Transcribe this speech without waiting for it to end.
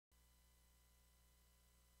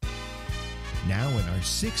Now in our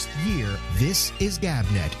 6th year, this is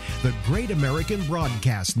GabNet, the Great American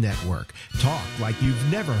Broadcast Network. Talk like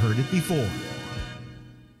you've never heard it before.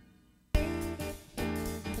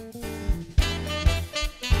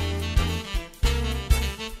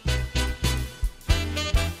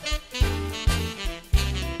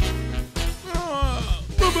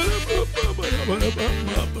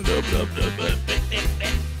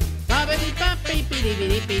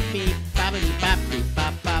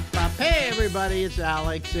 Hey everybody, it's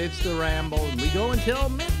Alex, it's the Ramble, and we go until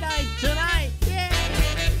midnight tonight. Yay!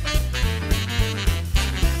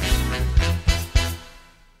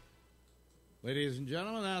 Ladies and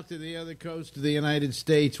gentlemen, out to the other coast of the United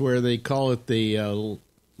States, where they call it the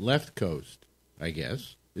left coast, I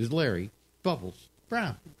guess, is Larry Bubbles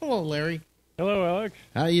Brown. Hello, Larry. Hello, Alex.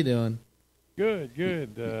 How you doing? Good,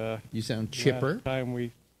 good. You sound chipper.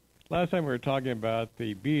 Last time we were talking about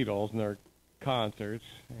the Beatles and their concerts,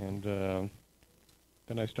 and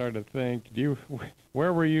then I started to think,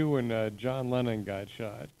 where were you when John Lennon got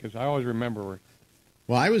shot? Because I always remember.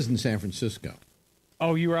 Well, I was in San Francisco.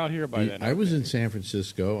 Oh, you were out here by then. I was in San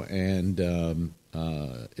Francisco, and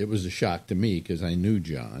it was a shock to me because I knew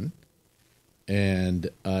John. And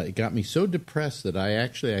it got me so depressed that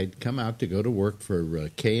I'd come out to go to work for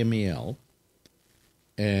KMEL.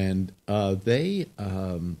 And I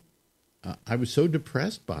was so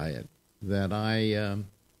depressed by it that I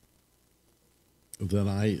know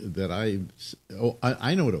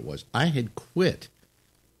what it was. I had quit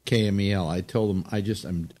KMEL. I told them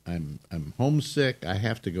I'm homesick. I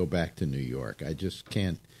have to go back to New York. I just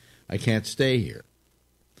can't stay here.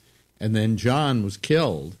 And then John was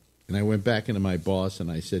killed, and I went back into my boss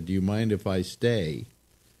and I said, "Do you mind if I stay?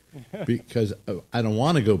 Because I don't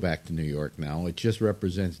want to go back to New York now. It just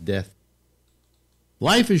represents death.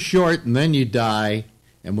 Life is short, and then you die."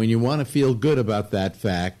 And when you want to feel good about that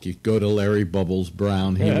fact, you go to Larry Bubbles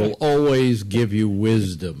Brown. He will always give you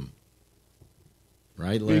wisdom.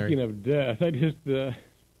 Right, Larry? Speaking of death, I'm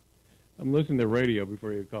listening to the radio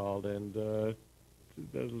before you called, and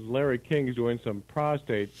Larry King's doing some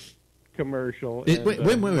prostate commercial. Wait,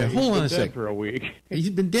 hold on a second. For a week.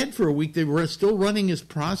 He's been dead for a week. They were still running his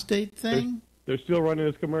prostate thing? They're still running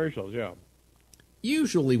his commercials, yeah.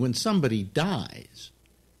 Usually when somebody dies,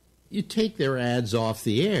 you take their ads off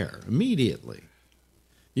the air immediately.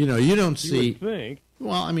 You don't see... You would think.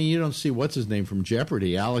 Well, I mean, you don't see what's his name from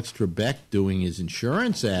Jeopardy, Alex Trebek, doing his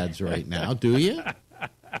insurance ads right now, do you?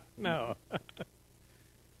 No.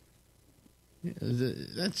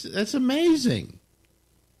 That's amazing.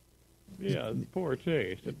 Yeah, poor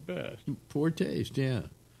taste at best. Poor taste, yeah.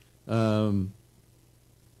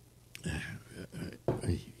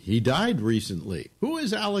 He died recently. Who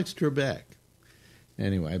is Alex Trebek?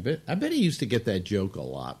 Anyway, I bet he used to get that joke a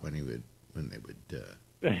lot when they would like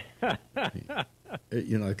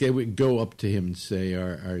they would go up to him and say,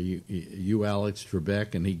 "Are you Alex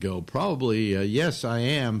Trebek?" And he'd go, "Probably, yes, I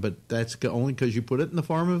am, but that's only because you put it in the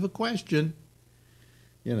form of a question."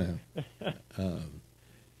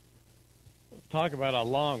 Talk about a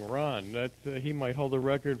long run. That he might hold the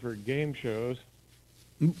record for game shows.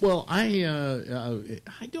 Well, I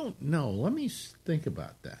don't know. Let me think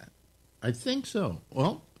about that. I think so.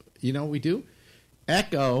 Well, we do.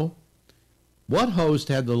 Echo, what host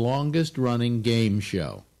had the longest-running game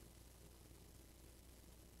show?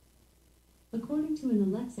 According to an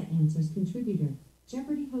Alexa Answers contributor,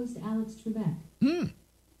 Jeopardy host Alex Trebek.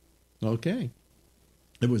 Okay.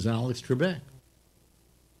 It was Alex Trebek.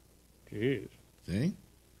 Jeez.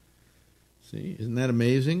 See, isn't that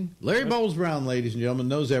amazing? Larry Bowles Brown, ladies and gentlemen,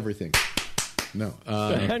 knows everything. No.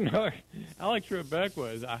 No, Alex Trebek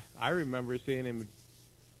was, I remember seeing him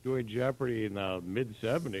doing Jeopardy in the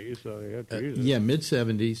mid-'70s. So yeah,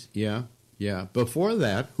 mid-'70s, yeah. Before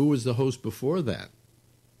that, who was the host before that?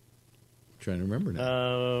 I'm trying to remember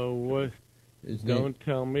now. Don't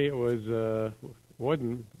tell me it was,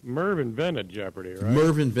 wasn't Merv invented Jeopardy, right?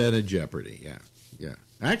 Merv invented Jeopardy, yeah.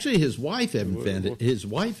 Actually, his wife invented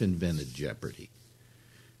Jeopardy.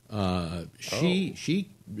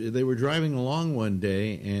 They were driving along one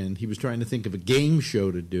day, and he was trying to think of a game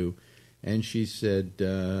show to do, and she said,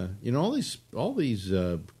 all these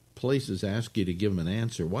places ask you to give them an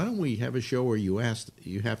answer. Why don't we have a show where you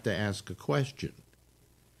have to ask a question?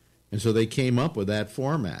 And so they came up with that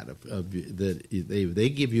format of that they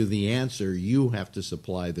give you the answer, you have to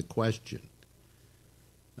supply the question.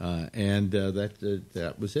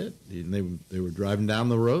 That was it. And they were driving down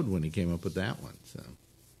the road when he came up with that one. So,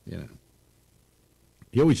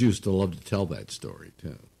 he always used to love to tell that story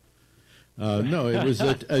too. No, it was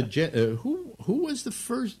who was the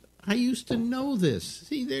first? I used to know this.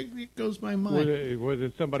 See, there goes my mind. Was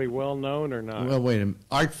it somebody well known or not? Well, wait a minute.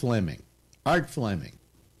 Art Fleming. Art Fleming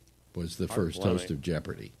was the first Fleming. host of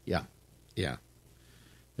Jeopardy. Yeah.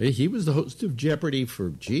 He was the host of Jeopardy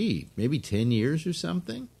for, maybe 10 years or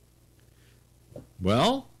something.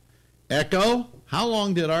 Well, Echo, how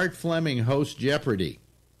long did Art Fleming host Jeopardy?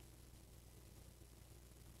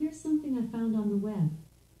 Here's something I found on the web.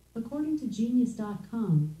 According to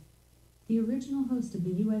Genius.com, the original host of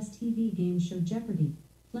the U.S. TV game show Jeopardy,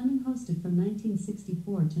 Fleming hosted from 1964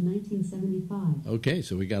 to 1975. Okay,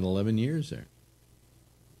 so we got 11 years there.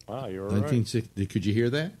 Wow, you're right. Could you hear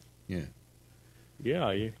that? Yeah.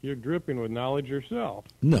 Yeah, you're dripping with knowledge yourself.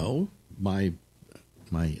 No, my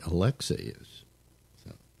Alexa is.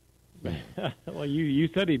 So. Well, you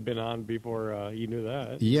said he'd been on before you knew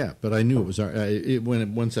that. Yeah, but I knew it was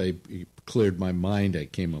once I cleared my mind, I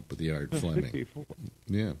came up with the Art Fleming. 64.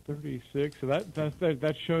 Yeah. 36. So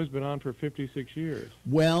that show's been on for 56 years.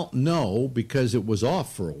 Well, no, because it was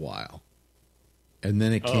off for a while, and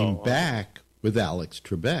then it came back with Alex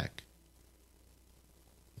Trebek.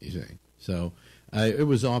 You see, so it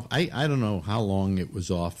was off. I don't know how long it was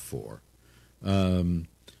off for.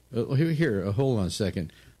 Here, hold on a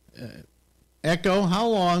second. Echo, how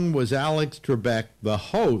long was Alex Trebek the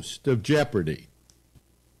host of Jeopardy?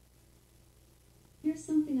 Here's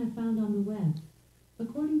something I found on the web.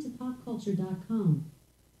 According to popculture.com,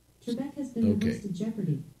 Trebek has been the host of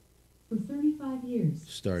Jeopardy for 35 years,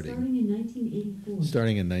 starting in 1984.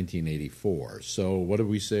 Starting in 1984. So what did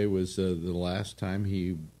we say was the last time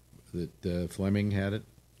that Fleming had it?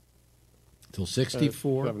 Till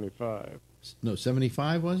 64? 75. No,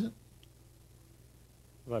 75 was it?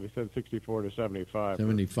 I thought he said 64 to 75.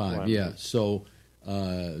 75, yeah. So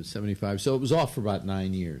 75. So it was off for about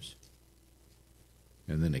 9 years.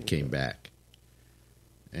 And then it came back.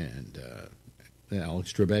 And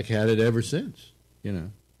Alex Trebek had it ever since, you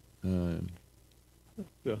know.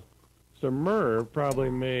 So Merv probably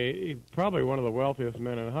one of the wealthiest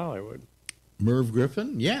men in Hollywood. Merv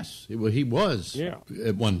Griffin? Yes. He was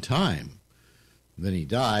at one time. Then he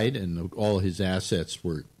died, and all his assets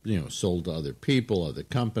were, sold to other people, other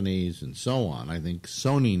companies, and so on. I think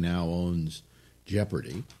Sony now owns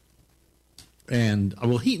Jeopardy. And,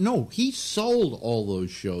 he sold all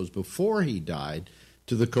those shows before he died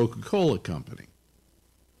to the Coca-Cola Company.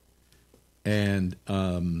 And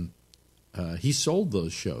he sold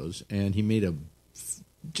those shows, and he made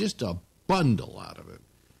just a bundle out of it.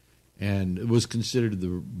 And it was considered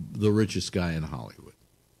the richest guy in Hollywood,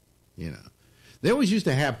 They always used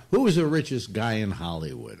to have, who was the richest guy in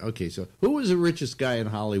Hollywood? Okay, so who was the richest guy in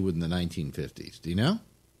Hollywood in the 1950s? Do you know?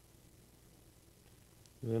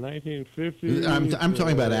 The 1950s? I'm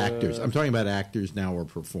talking about actors. I'm talking about actors now or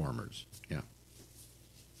performers. Yeah.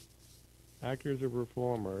 Actors or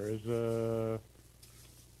performers? I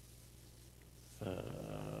was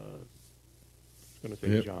going to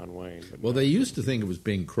say John Wayne. But well, they used to think it was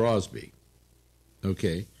Bing Crosby.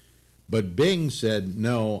 Okay. But Bing said,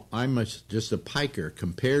 no, I'm just a piker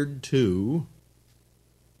compared to...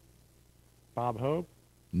 Bob Hope?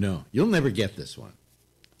 No, you'll never get this one.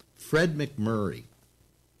 Fred McMurray.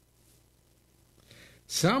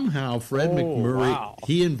 Somehow Fred McMurray,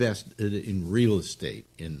 he invested in real estate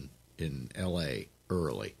in L.A.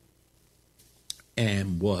 early.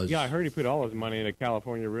 And was... Yeah, I heard he put all his money into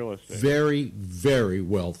California real estate. Very, very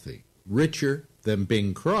wealthy. Richer than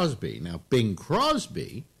Bing Crosby. Now, Bing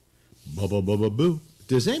Crosby... Boo.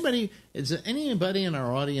 Does anybody in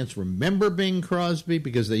our audience remember Bing Crosby?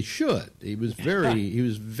 Because they should. He was he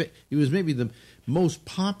was maybe the most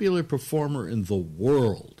popular performer in the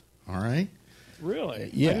world. All right. Really?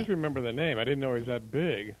 Yeah. I just remember the name. I didn't know he was that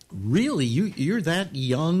big. Really? You're that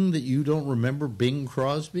young that you don't remember Bing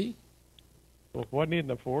Crosby? Well, wasn't he in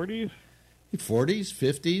the 40s? 40s,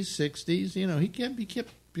 50s, 60s.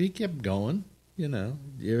 He kept going. You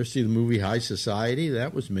ever see the movie High Society?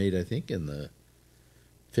 That was made, I think, in the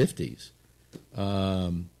 50s.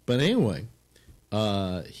 But anyway,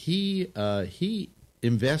 he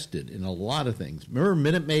invested in a lot of things. Remember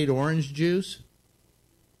Minute Maid orange juice?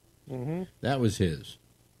 Mm-hmm. That was his.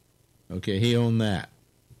 Okay, he owned that.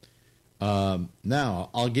 Now,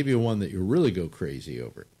 I'll give you one that you'll really go crazy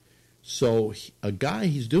over. So a guy,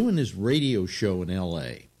 he's doing his radio show in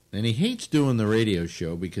L.A., and he hates doing the radio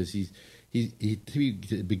show because he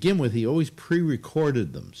to begin with, he always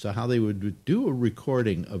pre-recorded them. So how they would do a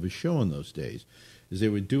recording of a show in those days is they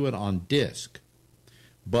would do it on disc.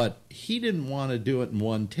 But he didn't want to do it in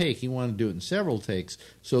one take. He wanted to do it in several takes.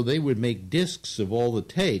 So they would make discs of all the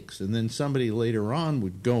takes, and then somebody later on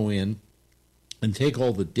would go in and take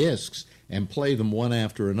all the discs and play them one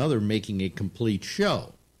after another, making a complete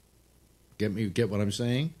show. Get what I'm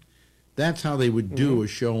saying? That's how they would do a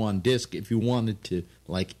show on disc if you wanted to,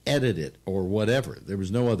 like, edit it or whatever. There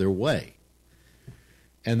was no other way.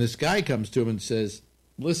 And this guy comes to him and says,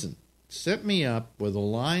 listen, set me up with a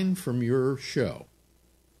line from your show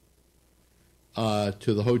to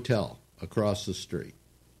the hotel across the street.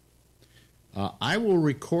 I will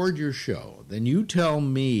record your show. Then you tell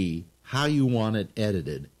me how you want it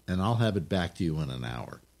edited, and I'll have it back to you in an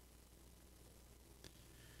hour.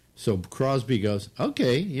 So Crosby goes,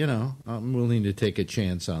 okay, I'm willing to take a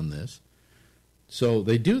chance on this. So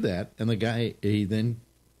they do that, and the guy,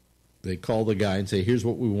 they call the guy and say, here's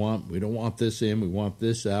what we want. We don't want this in. We want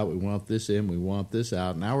this out. We want this in. We want this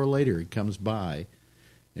out. An hour later, he comes by,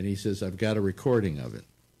 and he says, I've got a recording of it.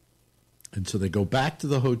 And so they go back to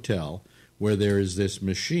the hotel where there is this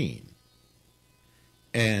machine.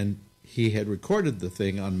 And he had recorded the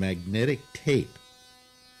thing on magnetic tape.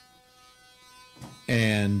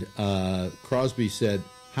 And Crosby said,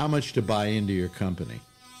 how much to buy into your company?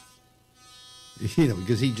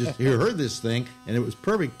 Because he heard this thing, and it was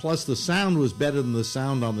perfect. Plus, the sound was better than the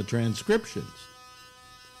sound on the transcriptions.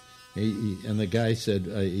 And the guy said,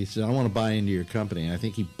 I want to buy into your company. And I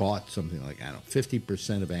think he bought something like,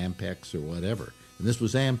 50% of Ampex or whatever. And this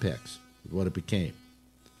was Ampex, what it became.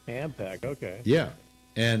 Ampex, okay. Yeah.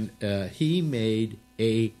 And he made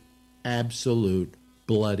a absolute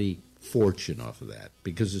bloody fortune off of that.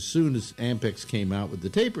 Because as soon as Ampex came out with the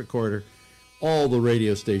tape recorder, all the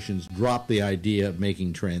radio stations dropped the idea of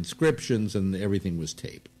making transcriptions, and everything was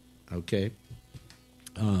tape. Okay?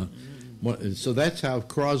 So that's how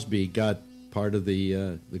Crosby got part of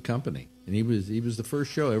the company. And he was the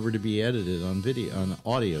first show ever to be edited on video, on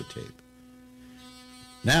audio tape.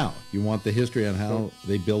 Now, you want the history on how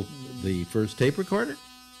they built the first tape recorder?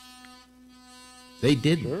 They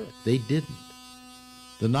didn't. Sure. They didn't.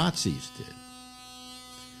 The Nazis did.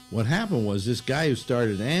 What happened was this guy who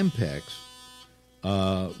started Ampex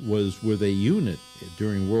was with a unit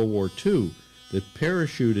during World War II that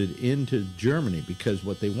parachuted into Germany, because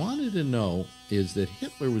what they wanted to know is that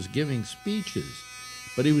Hitler was giving speeches,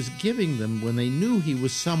 but he was giving them when they knew he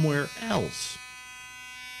was somewhere else.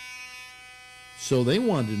 So they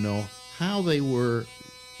wanted to know how they were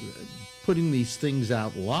putting these things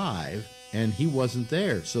out live, and he wasn't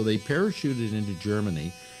there. So they parachuted into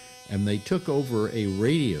Germany, and they took over a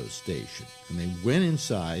radio station, and they went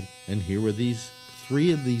inside, and here were these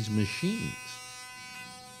 3 of these machines.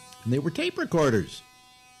 And they were tape recorders.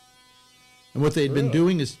 And what they'd been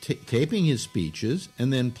doing is taping his speeches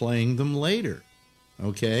and then playing them later.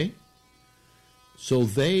 Okay? So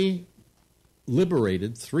they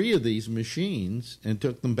liberated 3 of these machines and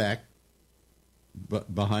took them back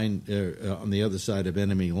behind on the other side of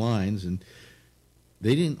enemy lines, and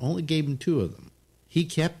they didn't only gave him 2 of them. He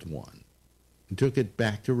kept one and took it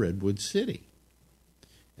back to Redwood City,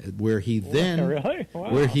 where he then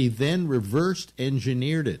where he then reversed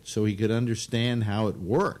engineered it so he could understand how it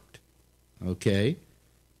worked, okay,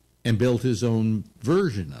 and built his own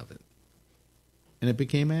version of it, and it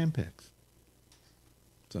became Ampex.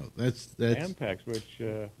 So that's Ampex, which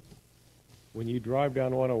when you drive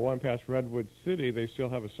down 101 past Redwood City, they still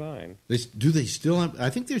have a sign. They still have? I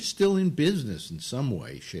think they're still in business in some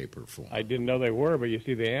way, shape, or form. I didn't know they were, but you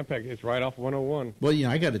see the Ampex, it's right off 101. Well,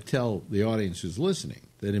 I got to tell the audience who's listening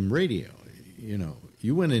that in radio,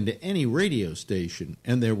 you went into any radio station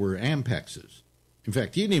and there were Ampexes. In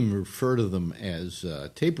fact, you didn't even refer to them as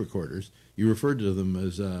tape recorders. You referred to them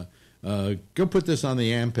as, go put this on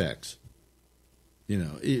the Ampex.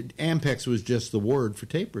 Ampex was just the word for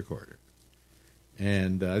tape recorder.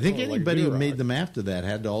 And I think anybody who made them after that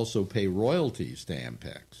had to also pay royalties to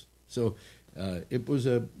Ampex. So it was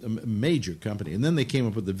a major company. And then they came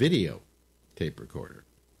up with the video tape recorder.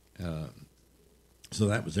 So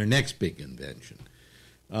that was their next big invention.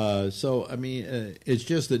 It's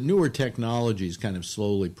just that newer technologies kind of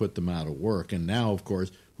slowly put them out of work. And now, of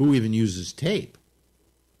course, who even uses tape?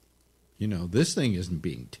 This thing isn't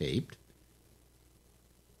being taped.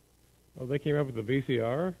 Oh, they came up with the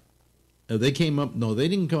VCR? They came up. No, they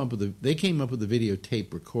didn't come up with they came up with a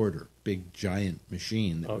videotape recorder, big giant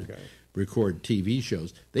machine that would record TV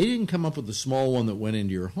shows. They didn't come up with the small one that went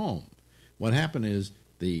into your home. What happened is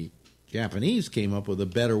the Japanese came up with a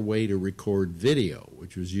better way to record video,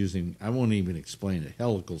 which was using, I won't even explain it,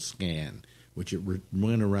 helical scan, which it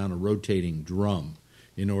went around a rotating drum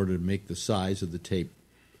in order to make the size of the tape,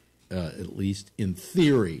 at least in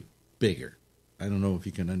theory, bigger. I don't know if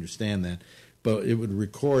you can understand that. But it would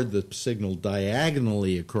record the signal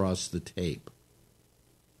diagonally across the tape.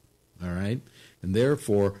 All right? And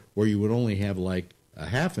therefore, where you would only have like a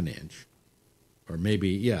half an inch, or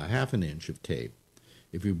maybe, half an inch of tape,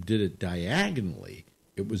 If you did it diagonally,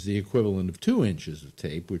 it was the equivalent of 2 inches of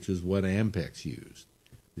tape, which is what Ampex used,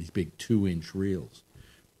 these big 2-inch reels.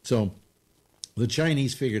 So the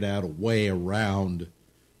Chinese figured out a way around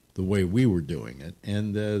the way we were doing it.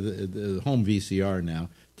 And the home VCR now,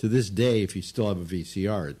 to this day, if you still have a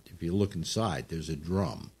VCR, if you look inside, there's a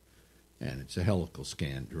drum, and it's a helical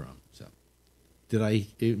scan drum. So, did I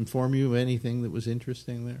inform you of anything that was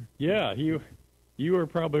interesting there? Yeah, you were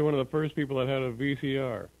probably one of the first people that had a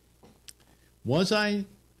VCR. Was I?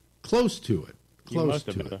 Close to it. You must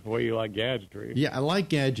have been. The way you like gadgetry. Yeah, I like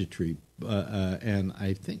gadgetry, and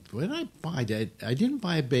I think, when did I buy that? I didn't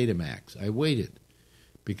buy a Betamax. I waited,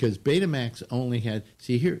 because Betamax only had,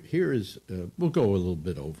 see, here is, we'll go a little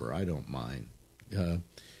bit over, I don't mind. The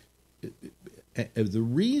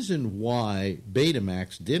reason why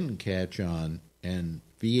Betamax didn't catch on and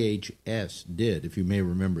VHS did, if you may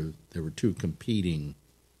remember, there were 2 competing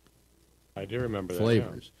I do remember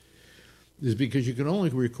flavors, is because you could only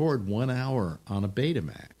record 1 hour on a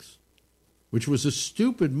Betamax, which was a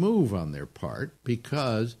stupid move on their part,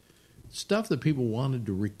 because stuff that people wanted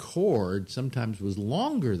to record sometimes was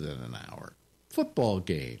longer than an hour. Football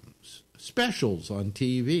games, specials on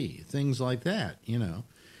TV, things like that, you know.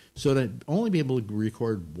 So to only be able to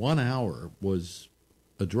record 1 hour was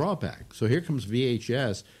a drawback. So here comes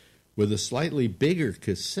VHS with a slightly bigger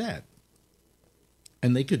cassette,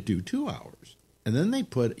 and they could do 2 hours. And then they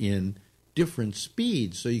put in different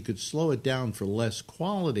speeds so you could slow it down for less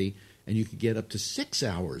quality, and you could get up to 6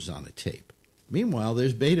 hours on a tape. Meanwhile,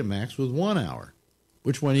 there's Betamax with 1 hour.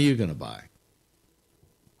 Which one are you going to buy?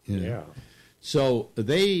 You know? Yeah. So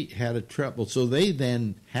they had a trouble. So they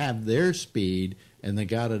then have their speed, and they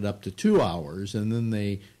got it up to 2 hours, and then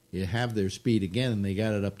they have their speed again, and they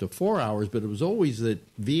got it up to 4 hours. But it was always that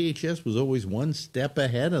VHS was always one step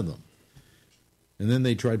ahead of them. And then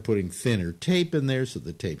they tried putting thinner tape in there, so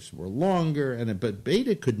the tapes were longer. But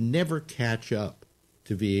Beta could never catch up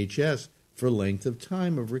to VHS for length of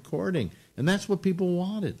time of recording, and that's what people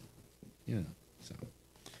wanted, you know. So,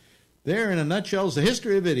 there, in a nutshell, is the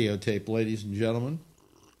history of videotape, ladies and gentlemen.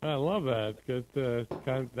 I love that.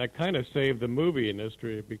 That kind of saved the movie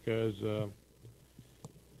industry, because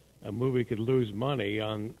a movie could lose money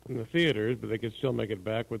in the theaters, but they could still make it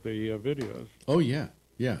back with the videos. Oh yeah.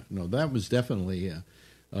 Yeah, no, that was definitely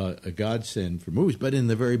a godsend for movies. But in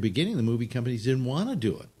the very beginning, the movie companies didn't want to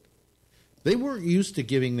do it. They weren't used to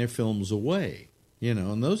giving their films away. You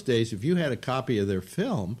know, in those days, if you had a copy of their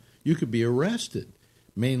film, you could be arrested,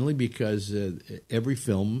 mainly because every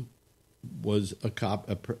film was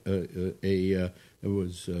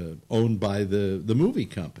owned by the movie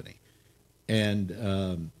company,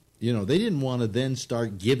 and you know, they didn't want to then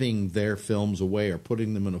start giving their films away or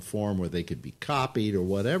putting them in a form where they could be copied or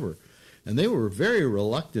whatever. And they were very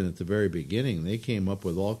reluctant at the very beginning. They came up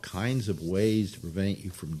with all kinds of ways to prevent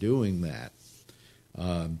you from doing that.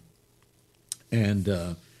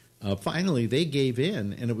 Finally, they gave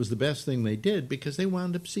in, and it was the best thing they did, because they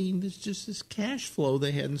wound up seeing this cash flow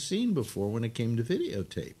they hadn't seen before when it came to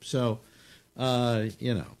videotape. So,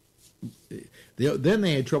 you know, then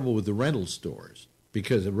they had trouble with the rental stores,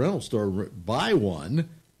 because a rental store buy one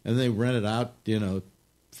and they rent it out, you know,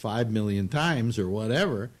 5 million times or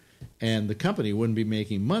whatever, and the company wouldn't be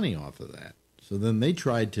making money off of that. So then they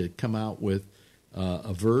tried to come out with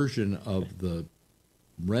a version of the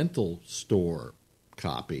rental store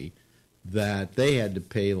copy that they had to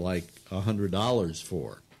pay like $100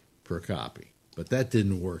 for per copy, but that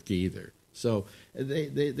didn't work either. So they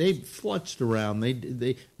flutzed around.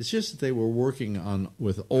 It's just that they were working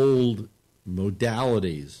with old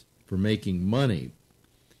modalities for making money,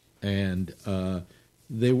 and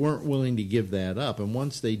they weren't willing to give that up. And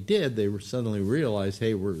once they did, they suddenly realized,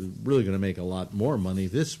 hey, we're really going to make a lot more money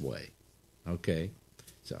this way. Okay,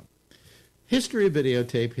 so history of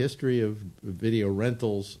videotape, history of video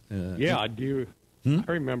rentals. I do. I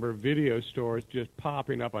remember video stores just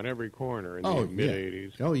popping up on every corner in the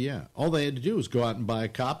mid-'80s. Oh, yeah. All they had to do was go out and buy a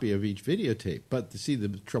copy of each videotape. But, see, the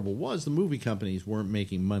trouble was the movie companies weren't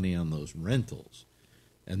making money on those rentals.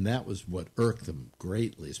 And that was what irked them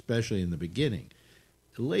greatly, especially in the beginning.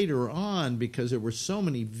 Later on, because there were so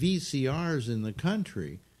many VCRs in the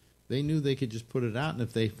country, they knew they could just put it out. And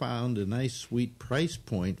if they found a nice, sweet price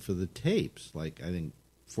point for the tapes, like I think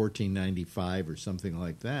 $14.95 or something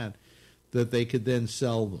like that, that they could then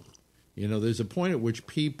sell them. You know, there's a point at which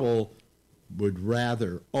people would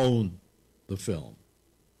rather own the film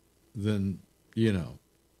than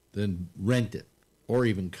rent it or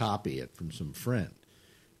even copy it from some friend.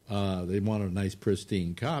 They want a nice,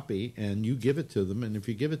 pristine copy, and you give it to them, and if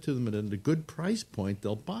you give it to them at a good price point,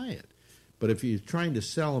 they'll buy it. But if you're trying to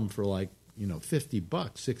sell them for like $50,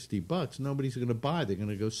 $60, nobody's going to buy. They're going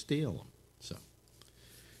to go steal them. So,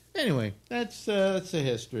 anyway, that's the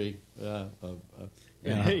history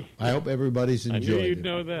Hey, I hope everybody's I enjoyed knew you'd it.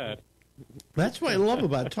 know that. That's what I love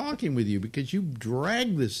about talking with you, because you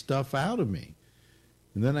drag this stuff out of me.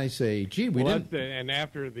 And then I say, gee, we didn't. And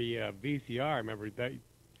after the VCR, I remember that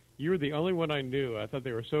you were the only one I knew. I thought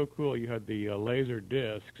they were so cool. You had the laser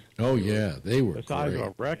discs. Oh, yeah, they were The size great. of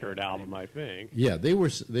a record album, I think. Yeah, they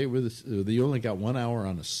only got 1 hour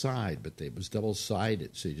on a side, but it was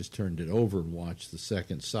double-sided, so you just turned it over and watched the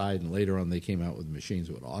second side, and later on they came out with machines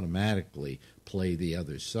that would automatically play the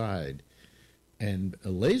other side. And a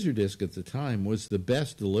Laserdisc at the time was the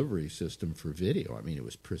best delivery system for video. I mean, it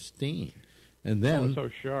was pristine. And then, it was so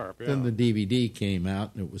sharp. Yeah. then the DVD came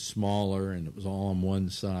out, and it was smaller, and it was all on one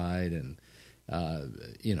side, and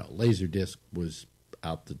Laserdisc was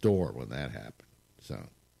out the door when that happened. So,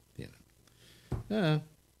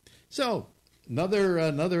 so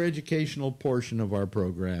another educational portion of our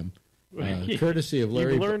program, courtesy of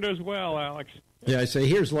Larry. You learned as well, Alex. Yeah, I say,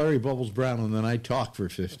 here's Larry Bubbles Brown, and then I talk for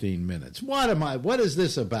 15 minutes. What is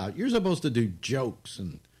this about? You're supposed to do jokes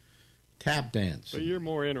and tap dance. But you're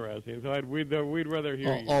more interesting, so we'd rather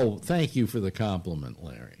hear you. Oh, thank you for the compliment,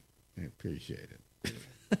 Larry. I appreciate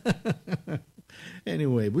it.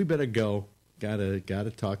 Anyway, we better go.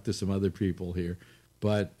 Gotta talk to some other people here.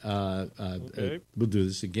 But Okay. we'll do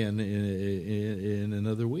this again in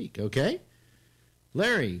another week, okay?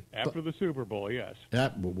 Larry. After the Super Bowl, yes.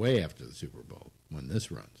 Way after the Super Bowl, when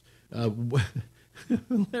this runs.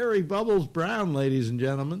 Larry Bubbles Brown, ladies and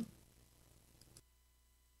gentlemen.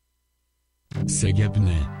 C'est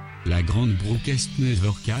Gabnet, la grande broadcast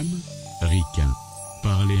network ricain.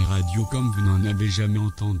 Parler radio comme vous n'en avez jamais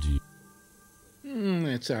entendu.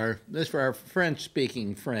 That's for our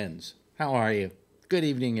French-speaking friends. How are you? Good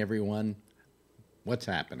evening, everyone. What's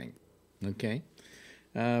happening? Okay.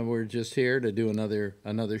 We're just here to do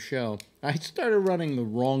another show. I started running the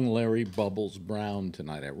wrong Larry Bubbles Brown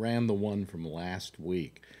tonight. I ran the one from last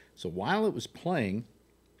week. So while it was playing,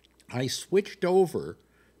 I switched over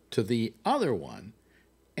to the other one,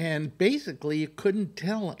 and basically you couldn't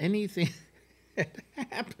tell anything had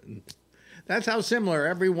happened. That's how similar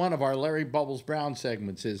every one of our Larry Bubbles Brown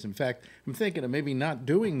segments is. In fact, I'm thinking of maybe not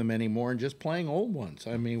doing them anymore and just playing old ones.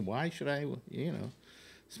 I mean, why should I,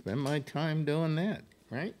 spend my time doing that?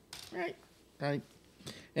 Right.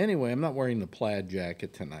 Anyway, I'm not wearing the plaid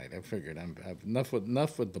jacket tonight. I figured I've enough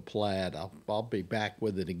with the plaid. I'll be back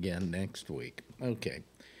with it again next week. Okay.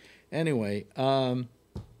 Anyway,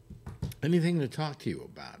 anything to talk to you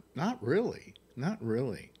about? Not really.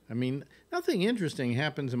 I mean, nothing interesting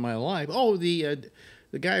happens in my life. Oh, the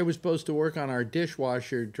guy who was supposed to work on our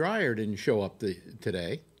dishwasher dryer didn't show up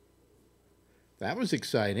today. That was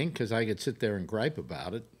exciting because I could sit there and gripe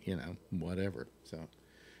about it, whatever. So,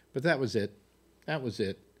 but that was it.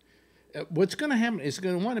 What's going to happen is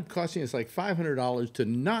going to wind up costing us like $500 to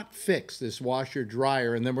not fix this washer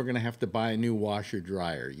dryer, and then we're going to have to buy a new washer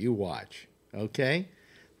dryer. You watch, okay?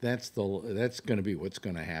 That's going to be what's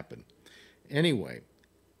going to happen. Anyway,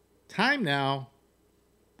 time now.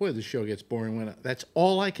 Boy, the show gets boring when that's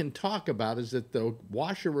all I can talk about is that the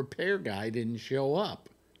washer repair guy didn't show up.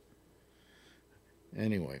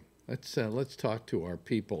 Anyway, let's talk to our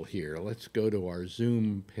people here. Let's go to our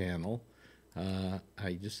Zoom panel.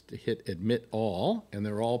 I just hit admit all, and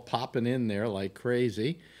they're all popping in there like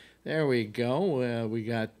crazy. There we go. We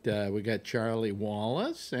got Charlie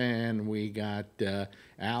Wallace, and we got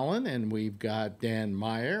Alan, and we've got Dan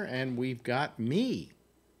Meyer, and we've got me.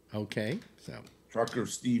 Okay, so Trucker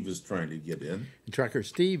Steve is trying to get in. Trucker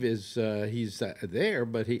Steve is he's there,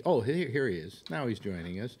 but here he is. Now he's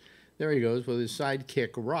joining us. There he goes with his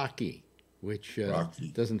sidekick Rocky, which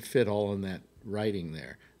doesn't fit all in that writing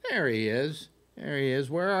there. There he is.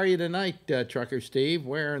 Where are you tonight, Trucker Steve?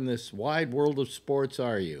 Where in this wide world of sports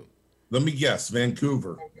are you? Let me guess,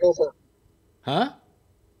 Vancouver. Huh?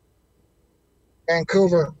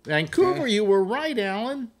 Vancouver. Vancouver, you were right,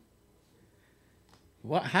 Alan.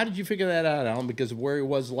 How did you figure that out, Alan? Because of where he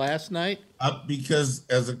was last night? Because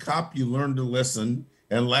as a cop, you learn to listen.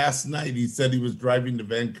 And last night, he said he was driving to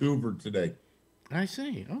Vancouver today. I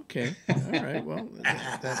see. Okay. All right. Well,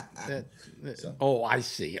 oh, I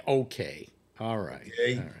see. Okay. All right.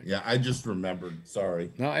 Okay. All right. Yeah, I just remembered.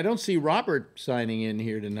 Sorry. No, I don't see Robert signing in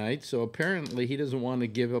here tonight, so apparently he doesn't want to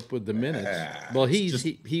give up with the minutes. Well, he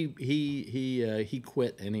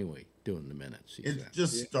quit anyway doing the minutes. It's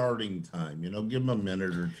just starting time, give him a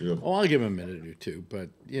minute or two. Oh, I'll give him a minute or two, but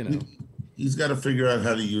he's got to figure out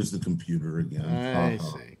how to use the computer again.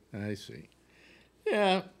 I see.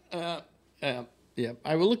 Yeah. Yeah,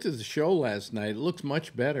 I looked at the show last night. It looks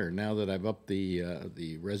much better now that I've upped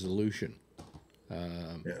the resolution. Yeah.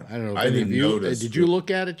 I don't know if I any of didn't you notice. did you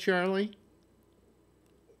look at it, Charlie?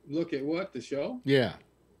 Look at what, the show? Yeah.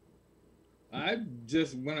 I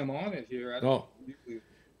just, when I'm on it here, I Oh. don't usually.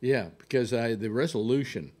 Yeah, because the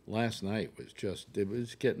resolution last night it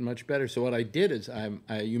was getting much better. So what I did is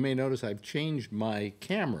you may notice I've changed my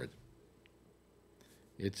camera.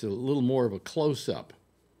 It's a little more of a close up.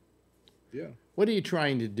 Yeah. What are you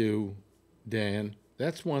trying to do, Dan?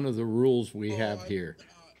 That's one of the rules we have here.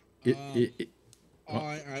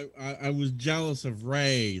 I was jealous of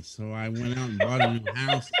Ray, so I went out and bought a new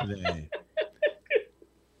house today.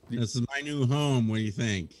 This is my new home. What do you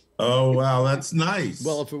think? Oh wow, that's nice.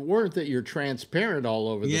 Well, if it weren't that you're transparent all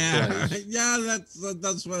over the place, yeah,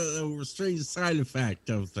 that's what a strange side effect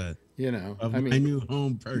of the my new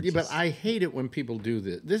home purchase. Yeah, but I hate it when people do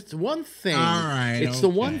this. This one thing. All right, it's the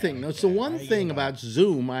one thing. No, it's the one thing about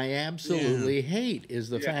Zoom I absolutely hate is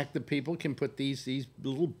the fact that people can put these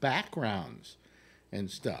little backgrounds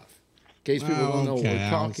and stuff. In case people don't know what we're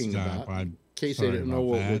talking about. In case they don't know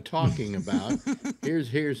what we're talking about,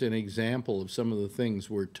 here's an example of some of the things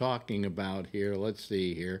we're talking about here. Let's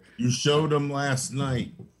see here. You showed them last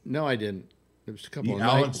night. No, I didn't. There was a couple The of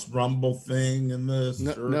Alex Rumble thing and the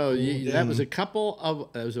that was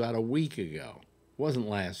that was about a week ago. It wasn't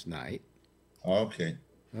last night. Okay.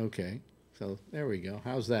 Okay. So there we go.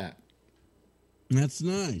 How's that? That's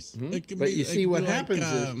nice. Mm-hmm. But you see what happens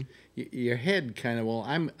is your head kind of,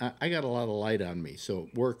 I got a lot of light on me, so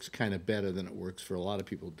it works kind of better than it works for a lot of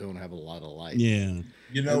people who don't have a lot of light. Yeah.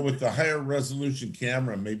 With the higher resolution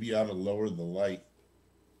camera, maybe you ought to lower the light.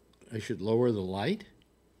 I should lower the light?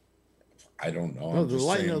 I don't know. No, the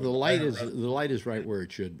light is right where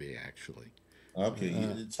it should be, actually. Okay.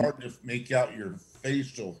 It's hard to make out your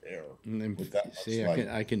facial hair with that much light.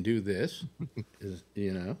 I can do this,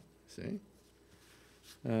 see?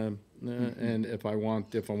 And if I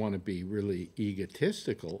want to be really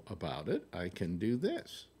egotistical about it, I can do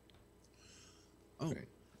this. Oh, right.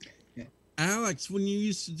 Alex, when you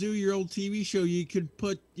used to do your old TV show, you can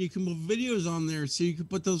put videos on there, so you could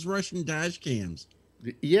put those Russian dash cams.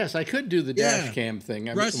 Yes, I could do the dash cam thing.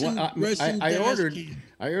 I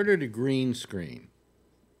ordered a green screen.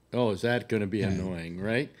 Oh, is that going to be annoying,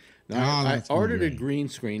 right? Now, I ordered a green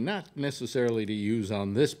screen, not necessarily to use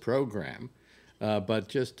on this program. But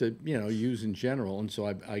just to use in general, and so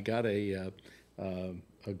I got a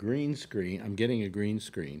green screen. I'm getting a green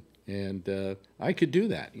screen, and I could do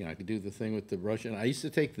that. I could do the thing with the Russian. I used to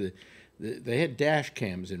take they had dash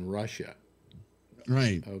cams in Russia,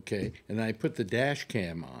 right? Okay, and I put the dash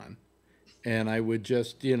cam on, and I would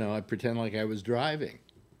just I'd pretend like I was driving,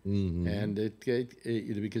 and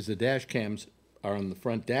because the dash cams are on the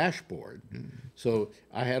front dashboard, so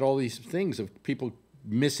I had all these things of people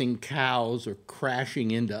missing cows or crashing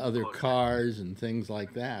into other cars and things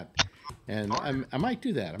like that. And I might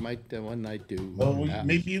do that. I might one night do. Well,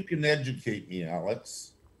 maybe you can educate me,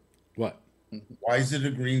 Alex. What? Why is it a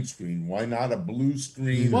green screen? Why not a blue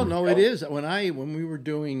screen? Well, no, it is. When we were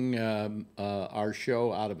doing our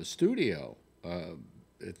show out of a studio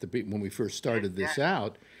when we first started this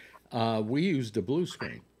out, we used a blue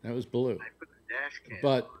screen. That was blue.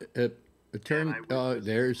 But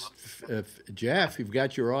there's Jeff. You've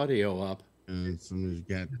got your audio up. Somebody's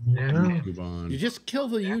got YouTube on. You just kill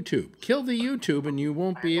the YouTube. Kill the YouTube, and you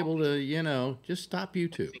won't be able to. Just stop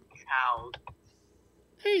YouTube.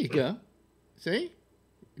 There you go. See,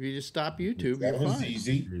 if you just stop YouTube, that you're was fine.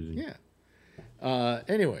 easy. Yeah.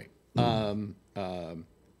 Anyway, so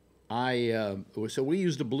we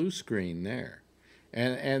used a blue screen there,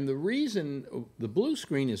 and the reason the blue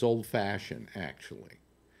screen is old-fashioned, actually.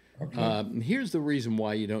 Okay. Here's the reason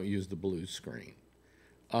why you don't use the blue screen.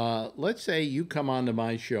 Let's say you come onto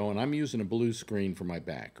my show and I'm using a blue screen for my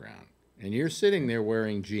background, and you're sitting there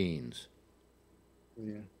wearing jeans.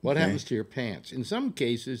 Yeah. What happens to your pants? In some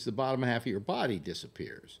cases, the bottom half of your body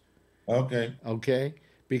disappears. Okay. Okay?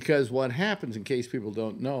 Because what happens, in case people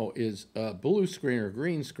don't know, is a blue screen or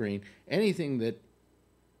green screen, anything that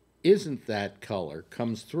isn't that color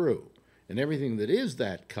comes through, and everything that is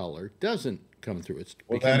that color doesn't come through. It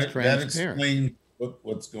becomes transparent. That explains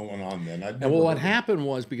what's going on then. And what happened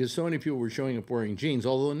was, because so many people were showing up wearing jeans,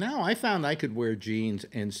 although now I found I could wear jeans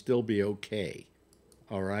and still be okay.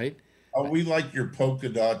 All right? Oh, we like your polka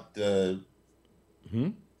dot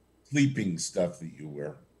sleeping stuff that you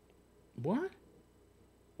wear. What?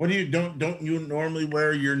 What do you don't you normally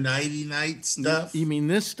wear your nighty night stuff? You mean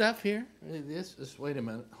this stuff here? This wait a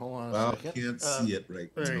minute. Hold on a second. I can't see it right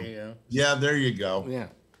now. There you go. Yeah, there you go. Yeah.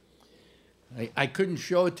 I couldn't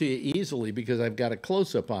show it to you easily because I've got a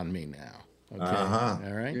close-up on me now. Okay. Uh-huh.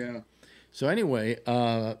 All right. Yeah. So anyway,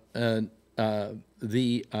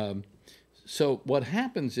 so what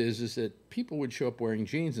happens is that people would show up wearing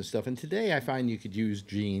jeans and stuff. And today I find you could use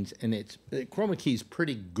jeans, and the chroma key is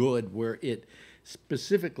pretty good where it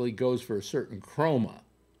specifically goes for a certain chroma.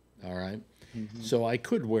 All right. So I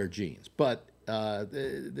could wear jeans, but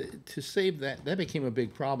to save that became a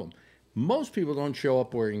big problem. Most people don't show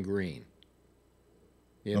up wearing green.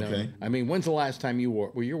 You know, Okay. I mean, when's the last time you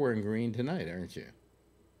wore? Well, you're wearing green tonight, aren't you?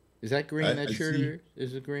 Is that green? I That shirt see. of yours?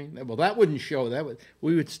 Is it green? Well, that wouldn't show.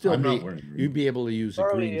 We would still I'm be. not wearing green. You'd be able to use a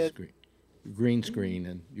Charlie green is. green screen,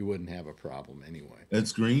 and you wouldn't have a problem anyway.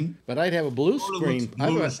 It's green. But I'd have a blue Sort of screen. looks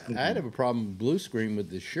bluish to me. I'd have a problem with blue screen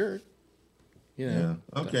with this shirt. You know.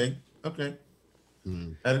 Yeah. Okay. Okay.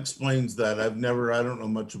 That explains that. I don't know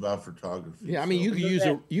much about photography. Yeah, I mean, so- you could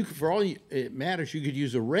use for all it matters, you could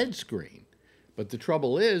use a red screen, but the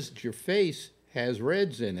trouble is that your face has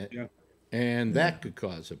reds in it, Yeah. and that could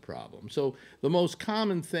cause a problem. So the most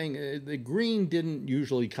common thing, the green didn't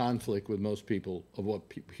usually conflict with most people of what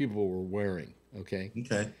people were wearing. Okay.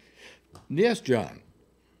 Okay. Yes, John.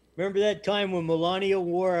 Remember that time when Melania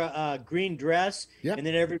wore a green dress, Yep. and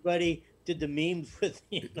then everybody did the memes with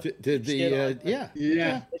Did the shit on yeah.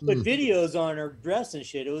 Yeah. They put videos on her dress and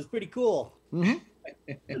shit. It was pretty cool.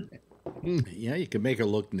 Yeah, you could make her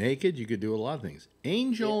look naked. You could do a lot of things.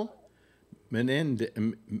 Angel Mendez.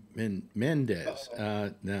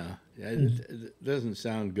 No, it doesn't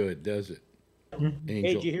sound good, does it? Hey,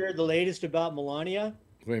 Angel. did you hear the latest about Melania?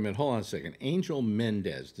 Wait a minute. Hold on a second. Angel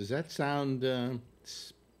Mendez. Does that sound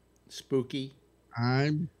spooky?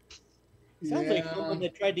 I'm Sounds like someone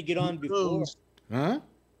that tried to get on before. Huh?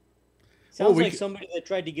 Sounds we like could- somebody that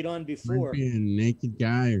tried to get on might before. be a naked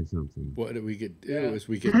guy or something. What we could do Yeah. is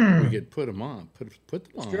we could put them on, put them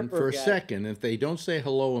on Stripper for a guy. second. If they don't say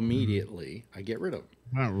hello immediately, I get rid of them.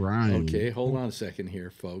 Not Ryan. Okay, hold on a second here,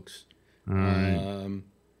 folks. All right.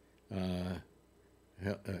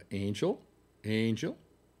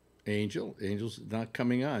 Angel's not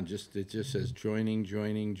coming on. It just says joining.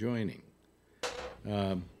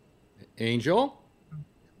 Angel?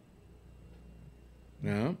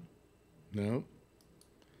 No.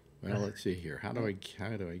 Well, let's see here. How do I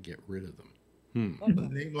get rid of them? A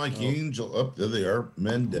name like Angel. Up there they are.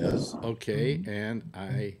 Mendez. Okay, and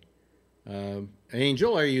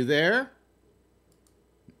Angel, are you there?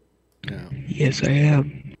 No. Yes, I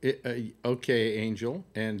am. Okay, Angel.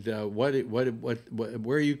 And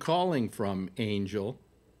where are you calling from, Angel?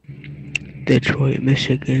 Detroit,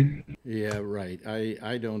 Michigan. Yeah, right.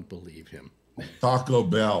 I don't believe him. Taco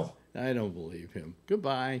Bell. I don't believe him.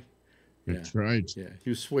 Goodbye. That's right. Yeah, he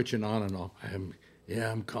was switching on and off.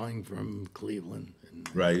 I'm calling from Cleveland.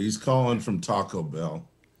 Right. He's calling from Taco Bell.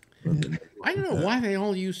 I don't know why they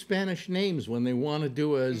all use Spanish names when they want to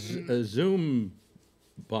do a Zoom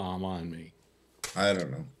bomb on me. I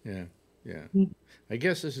don't know. Yeah. I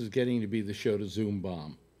guess this is getting to be the show to Zoom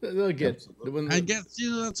bomb. They'll get. I guess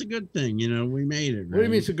that's a good thing. We made it. What do you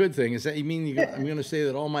mean it's a good thing? Is that you mean I'm going to say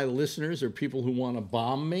that all my listeners are people who want to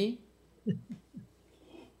bomb me? I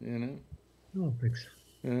don't think so.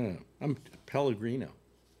 Yeah, I'm Pellegrino.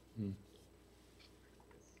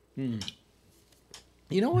 You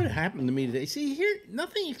know what happened to me today? See, here,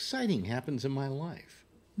 nothing exciting happens in my life.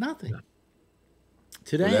 Nothing.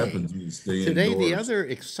 Today, What happens when you stay the indoors? other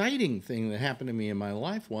exciting thing that happened to me in my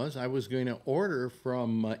life was I was going to order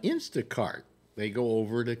from Instacart. They go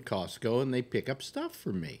over to Costco and they pick up stuff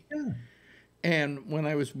for me. Yeah. And when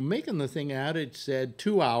I was making the thing out, it said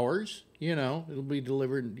 2 hours. It'll be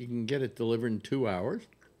delivered. You can get it delivered in 2 hours.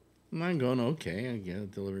 And I'm going, okay, I get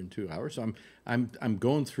it delivered in 2 hours. So I'm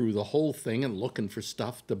going through the whole thing and looking for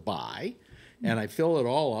stuff to buy, and I fill it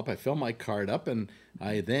all up. I fill my cart up, and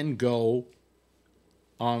I then go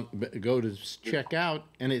to check out,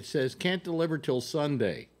 and it says can't deliver till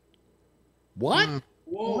Sunday. What?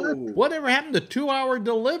 Whoa. Whatever happened to 2 hour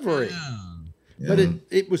delivery? Yeah. But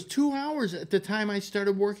it was 2 hours at the time I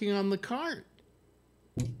started working on the cart.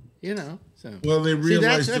 So Well, they see,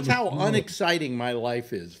 realized that's it how was- unexciting my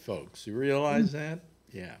life is, folks. You realize that?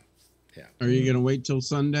 Yeah. Are you gonna wait till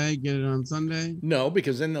Sunday? Get it on Sunday? No,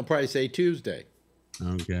 because then they'll probably say Tuesday.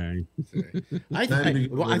 Okay. I Time to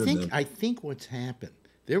get rid of them. think what's happened.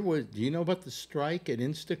 Do you know about the strike at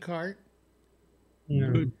Instacart?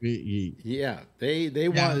 Could be. Yeah, they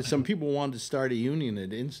wanted, some people wanted to start a union at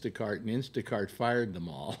Instacart, and Instacart fired them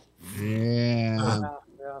all. Yeah.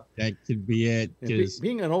 That could be it. And 'Cause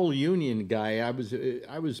being an old union guy, I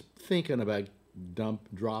was thinking about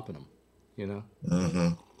dropping them.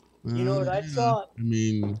 Uh-huh. You know what I saw? I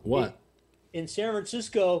mean, What? In San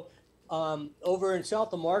Francisco, over in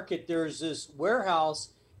South of Market, there's this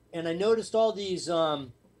warehouse, and I noticed all these,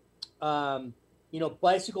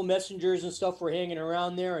 bicycle messengers and stuff were hanging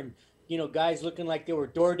around there, and guys looking like they were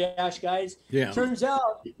DoorDash guys. Yeah. Turns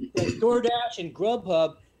out that DoorDash and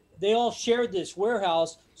Grubhub, they all shared this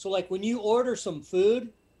warehouse. So like when you order some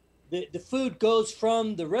food, the food goes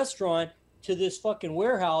from the restaurant to this fucking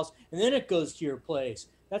warehouse, and then it goes to your place.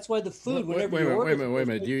 That's why the food, Wait a order,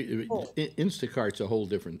 minute. Instacart's a whole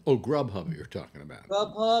different. Oh, Grubhub you're talking about.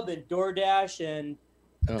 Grubhub and DoorDash and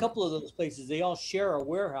a couple of those places, they all share a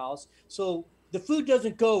warehouse. So the food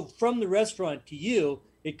doesn't go from the restaurant to you.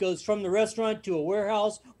 It goes from the restaurant to a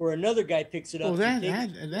warehouse, or another guy picks it up. Well,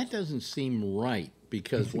 that doesn't seem right,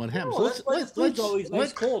 because what happens? No, that's why the food's always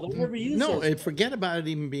nice cold. I never use those. Forget about it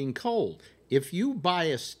even being cold. If you buy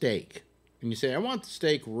a steak and you say, "I want the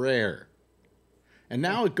steak rare," and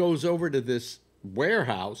now it goes over to this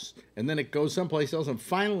warehouse, and then it goes someplace else, and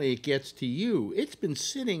finally it gets to you. It's been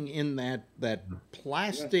sitting in that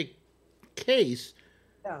plastic case,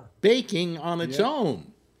 baking on its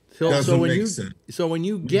own. So when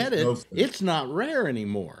you get it, it's not rare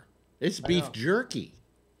anymore. It's beef jerky.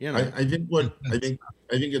 I think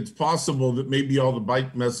it's possible that maybe all the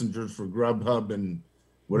bike messengers for Grubhub and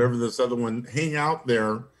whatever this other one hang out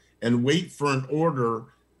there and wait for an order,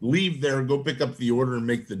 leave there, go pick up the order, and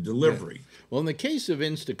make the delivery. Yeah. Well, in the case of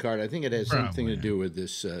Instacart, I think it has something to do with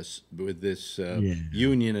this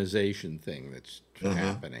unionization thing that's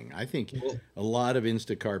happening. I think a lot of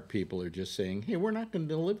Instacart people are just saying, "Hey, we're not going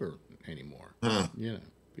to deliver anymore." I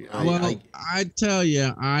tell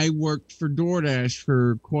you, I worked for DoorDash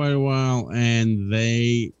for quite a while, and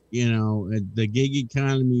they, the gig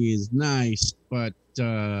economy is nice, but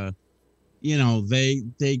they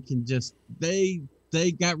can just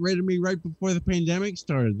They got rid of me right before the pandemic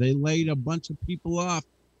started. They laid a bunch of people off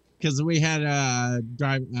because we had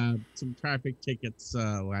some traffic tickets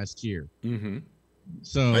last year. Mm-hmm.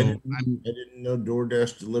 So I didn't know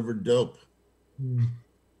DoorDash delivered dope.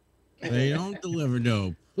 They don't deliver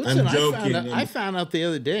dope. Listen, I'm joking. I found out the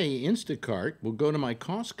other day, Instacart will go to my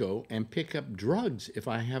Costco and pick up drugs if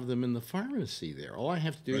I have them in the pharmacy there. All I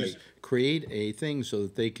have to do is create a thing so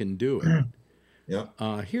that they can do it. Yeah.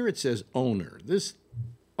 Here it says owner. This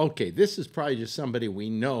is probably just somebody we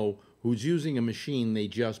know who's using a machine they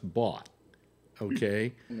just bought.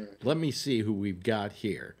 Okay. Let me see who we've got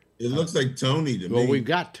here. It looks like Tony to me. Well, we've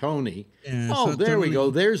got Tony. Yeah, there Tony. We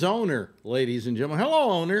go. There's owner, ladies and gentlemen.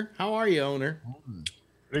 Hello, owner. How are you, owner?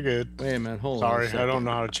 Pretty good. Wait a minute. Hold on. Sorry, I don't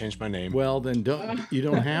know how to change my name. Well, then you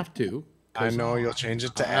don't have to. I know you'll change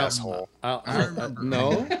it to asshole. No.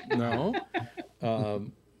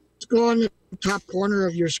 Let's go on the top corner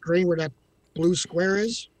of your screen where that blue square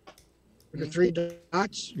is, with the 3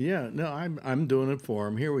 dots. Yeah, no, I'm doing it for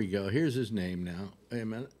him. Here we go. Here's his name now. Wait a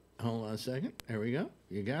minute. Hold on a second. There we go.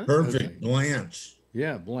 You got it? Perfect. Okay. Blanche.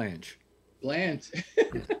 Yeah, Blanche. Blanche.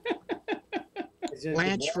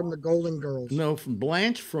 Blanche from the Golden Girls. No, from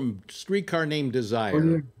Blanche from Streetcar Named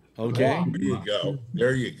Desire. Okay. There you go.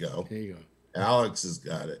 There you go. There you go. Alex has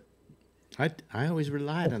got it. I always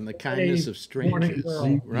relied on the kindness of strangers.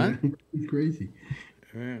 Right? He's crazy.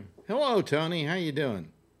 Yeah. Hello, Tony. How you doing?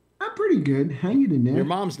 I'm pretty good. Hanging in there. Your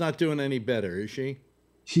mom's not doing any better, is she?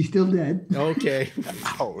 She's still dead. Okay.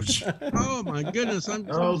 Ouch. Oh my goodness! I'm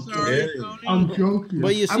so sorry, Tony. I'm joking.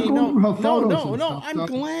 But you see, no. I'm stuff.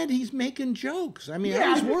 glad he's making jokes. I mean,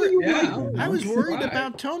 Yeah, I was worried. I was worried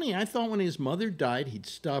about Tony. I thought when his mother died, he'd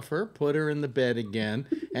stuff her, put her in the bed again,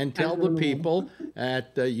 and tell the people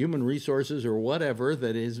at Human Resources or whatever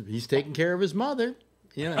that he's taking care of his mother.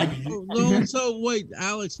 No, so wait,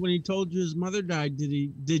 Alex, when he told you his mother died,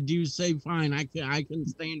 did you say fine? I can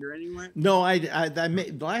stand her anyway? No,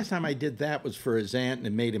 the last time I did that was for his aunt, and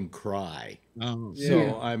it made him cry. Oh, so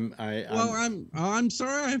yeah. I'm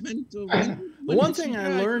sorry. I meant to. One thing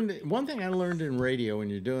I learned in radio when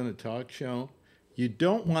you're doing a talk show, you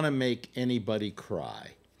don't want to make anybody cry.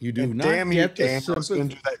 You do not get the Dan, I was going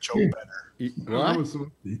to do that joke better. What?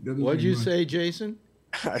 What'd you say, Jason?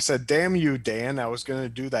 I said, damn you, Dan. I was going to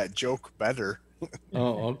do that joke better.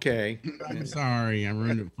 Oh, okay. I'm sorry. I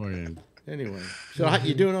ruined it for you. Anyway, so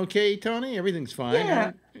you doing okay, Tony? Everything's fine?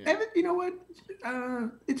 Yeah. Right? You know what?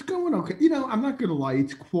 It's going okay. I'm not going to lie.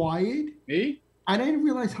 It's quiet. Me? I didn't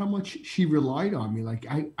realize how much she relied on me. Like,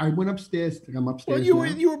 I went upstairs. I'm upstairs Well,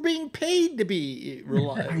 you were being paid to be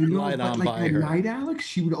relied on by her. At night, Alex,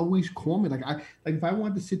 she would always call me. Like if I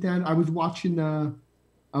wanted to sit down, I was watching a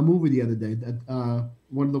movie the other day,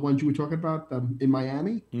 one of the ones you were talking about in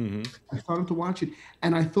Miami. Mm-hmm. I started to watch it,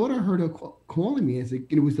 and I thought I heard her calling me as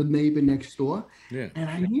it was the neighbor next door. Yeah. And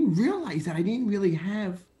I didn't realize that I didn't really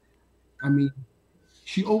have. I mean,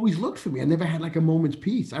 she always looked for me. I never had like a moment's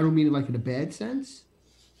peace. I don't mean it like in a bad sense.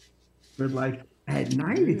 But like at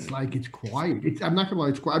night, it's like it's quiet. I'm not gonna lie,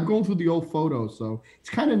 it's quiet. I'm going through the old photos, so it's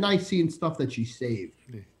kind of nice seeing stuff that she saved.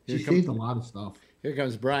 She saved a lot of stuff. Here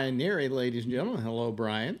comes Brian Neary, ladies and gentlemen. Hello,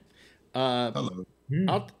 Brian. Hello.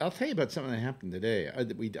 I'll tell you about something that happened today. I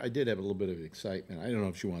did have a little bit of excitement. I don't know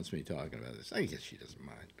if she wants me talking about this. I guess she doesn't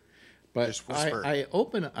mind. But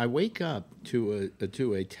I wake up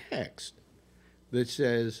to a text that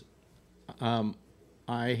says,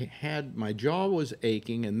 my jaw was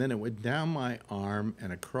aching, and then it went down my arm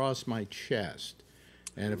and across my chest,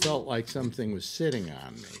 and it felt like something was sitting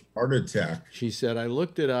on me. Heart attack. She said, I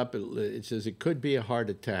looked it up. It says it could be a heart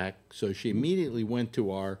attack. So she immediately went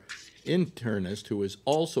to our internist, who is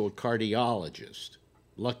also a cardiologist.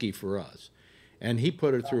 Lucky for us. And he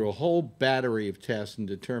put her through a whole battery of tests and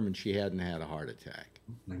determined she hadn't had a heart attack.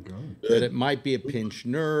 Thank God. That it might be a pinched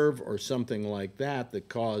nerve or something like that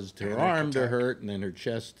caused her arm to hurt and then her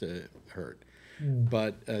chest to hurt.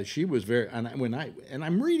 But she was very, and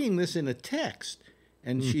I'm reading this in a text,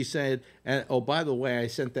 and she said, oh, by the way, I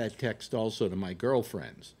sent that text also to my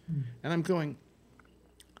girlfriends. And I'm going,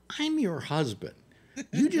 I'm your husband.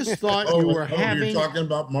 You just thought you were having. You're talking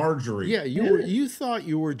about Marjorie. Yeah, you thought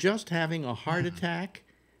you were just having a heart attack,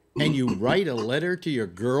 and you write a letter to your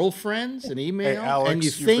girlfriends, an email, Alex, and you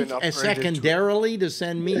think secondarily to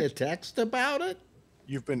send me a text about it.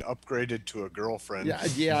 You've been upgraded to a girlfriend.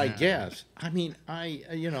 Yeah, I guess. I mean,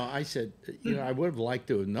 I said, I would have liked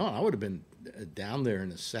to have known. I would have been down there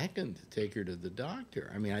in a second to take her to the doctor.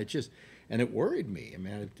 I mean, and it worried me. I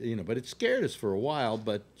mean, but it scared us for a while.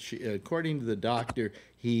 But according to the doctor,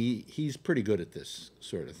 he's pretty good at this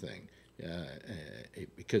sort of thing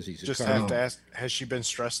because he's just have to ask. Has she been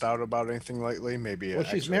stressed out about anything lately? Maybe. Well,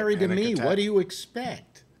 she's married to me. Attack. What do you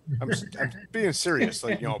expect? I'm being serious,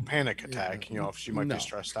 like panic attack. If she might be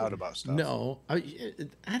stressed out about stuff. No, I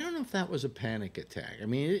don't know if that was a panic attack. I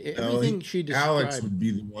mean, everything she described. Alex would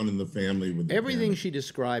be the one in the family with everything she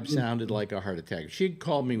described sounded like a heart attack. She'd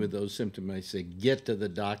called me with those symptoms. I said, "Get to the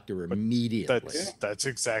doctor immediately." That's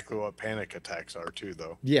exactly what panic attacks are too,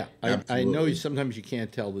 though. Yeah, I know. Sometimes you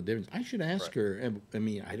can't tell the difference. I should ask her. I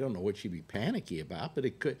mean, I don't know what she'd be panicky about, but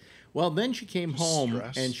it could. Well, then she came home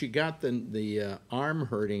and she got the arm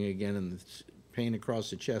hurting again and the pain across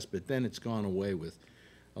the chest, but then it's gone away with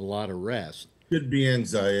a lot of rest. Could be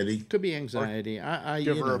anxiety. Could be anxiety. I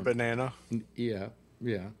give her a banana. Yeah,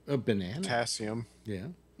 a banana. Potassium. Yeah.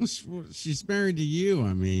 She's married to you.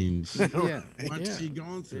 I mean, what's she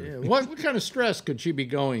going through? Yeah. What kind of stress could she be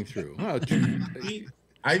going through?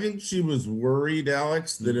 I think she was worried,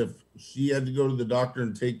 Alex, that if she had to go to the doctor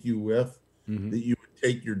and take you with, that you would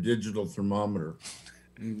take your digital thermometer.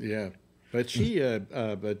 Yeah, but she,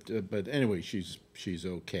 but anyway, she's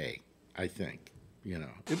okay. I think,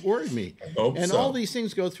 it worried me, and all these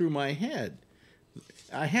things go through my head.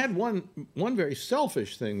 I had one very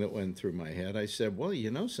selfish thing that went through my head. I said, well,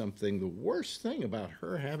 something, the worst thing about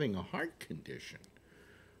her having a heart condition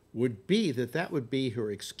would be that would be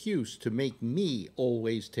her excuse to make me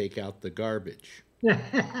always take out the garbage. Is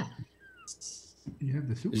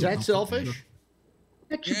that selfish?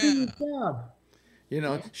 That should be your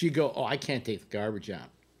job. She'd go, oh, I can't take the garbage out.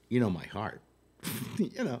 My heart.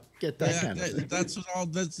 Get that kind of thing.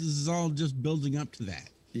 This is all just building up to that.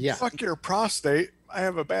 Yeah. Fuck your prostate. I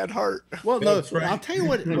have a bad heart. Well, no, I'll tell you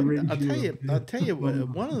what. I'll tell you what.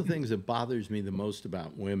 One of the things that bothers me the most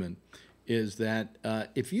about women is that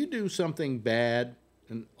if you do something bad,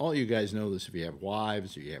 and all you guys know this, if you have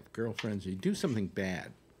wives or you have girlfriends, you do something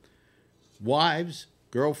bad. Wives,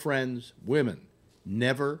 girlfriends, women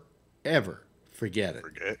never, ever forget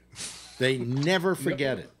it. They never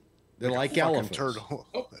forget it. They're like elephants. Turtle.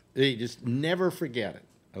 They just never forget it.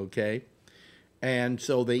 Okay. And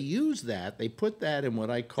so they use that. They put that in what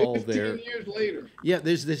I call 15 years later. Yeah,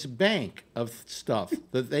 there's this bank of stuff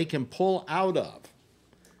that they can pull out of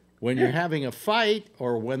when you're having a fight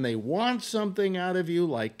or when they want something out of you,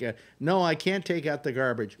 like, no, I can't take out the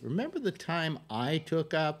garbage. Remember the time I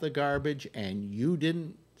took out the garbage and you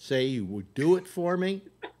didn't say you would do it for me?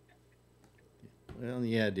 Well,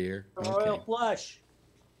 yeah, dear. Royal flush.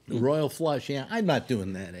 Royal flush, yeah. I'm not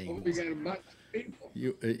doing that anymore. We got a bunch of people.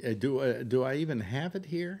 Do I even have it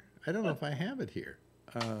here? I don't know if I have it here.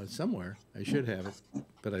 Somewhere. I should have it,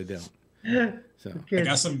 but I don't. So I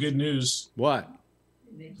got some good news. What?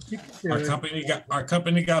 Our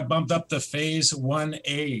company got bumped up to phase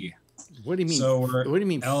 1A. What do you mean? So we're what do you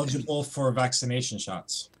mean eligible for vaccination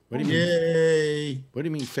shots? What do you mean? Yay! What do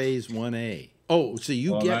you mean phase 1A? Oh, so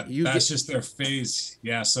that's just their phase.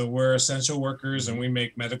 Yeah, so we're essential workers and we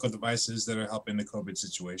make medical devices that are helping the COVID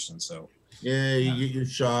situation. So yeah, you get your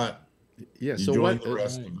shot. Yeah. You So join what? the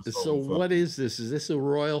rest of us So old folks. what is this? Is this a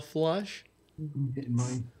royal flush? I'm hitting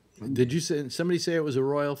mine. Did you say somebody say it was a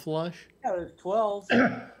royal flush? Yeah, there's 12.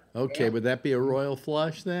 Okay, would that be a royal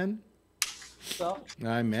flush then? So,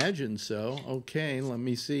 I imagine so. Okay, let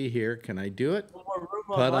me see here. Can I do it? no more room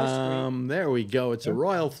on But my screen. there we go. It's a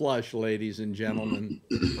royal flush, ladies and gentlemen.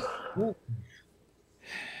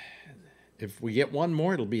 If we get one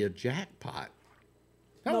more, it'll be a jackpot.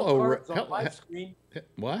 No Hello, cards on my screen.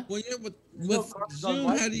 what? Well, yeah, with no cards on Zoom,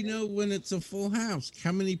 my how do you know when it's a full house?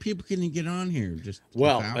 How many people can you get on here? Just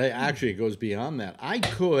Well, 1,000? actually, it goes beyond that. I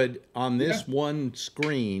could, on this one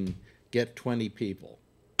screen, get 20 people.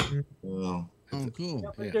 Well, Oh, cool. Yeah,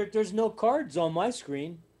 but Yeah. there's no cards on my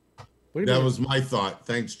screen. What do you that mean? was my thought.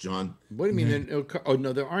 Thanks, John. What do you mean? Oh,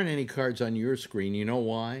 no, there aren't any cards on your screen. You know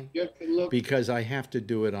why? You have to look. Because I have to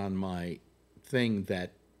do it on my thing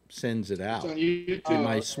that sends it out. It's on YouTube. On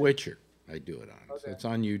my Okay. switcher, I do it on. So Okay. it's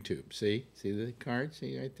on YouTube. See the card?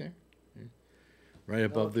 See right there? Yeah. Right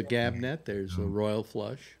above the Gabnet, there's the royal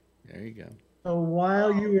flush. There you go. So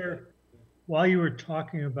while you were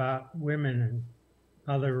talking about women and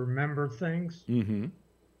how they remember things, Mm-hmm.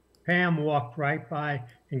 Pam walked right by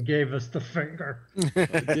and gave us the finger.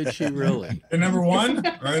 Did she really? The number one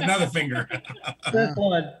or another finger? This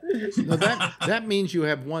one. No, that means you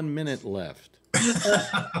have 1 minute left.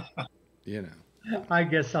 You know. I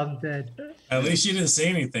guess I'm dead. At least you didn't say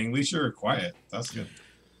anything. At least you were quiet. That's good.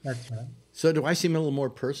 That's right. So do I seem a little more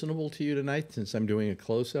personable to you tonight since I'm doing a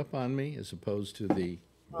close-up on me as opposed to the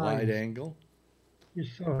wide angle? You're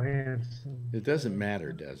so handsome. It doesn't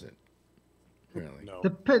matter, does it? Really? No. The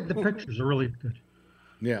pictures are really good.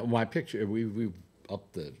 Yeah, my picture, we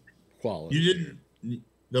upped the quality. You didn't.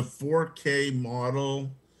 The 4K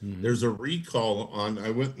model. Mhm. There's a recall on.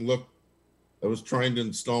 I went and looked. I was trying to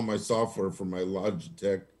install my software for my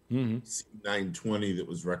Logitech Mhm. C920 that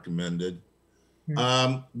was recommended.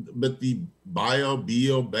 Hmm. But the Bio,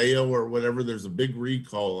 or whatever, there's a big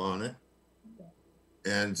recall on it.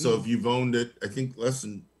 And so if you've owned it, I think less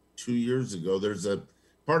than 2 years ago, there's a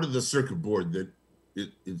part of the circuit board that it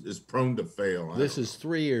is prone to fail. This is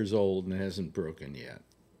 3 years old and hasn't broken yet.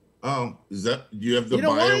 Oh, is that, do you have the You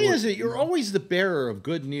know, Bio? why is it? You're always the bearer of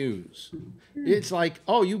good news. It's like,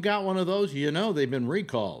 oh, you got one of those? You know, they've been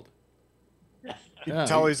recalled. You can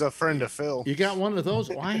tell he's a friend of Phil. You got one of those?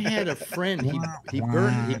 Well, I had a friend. He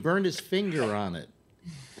burned his finger on it.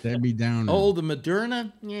 Debbie Downer. Oh, the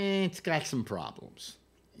Moderna? Yeah, it's got some problems.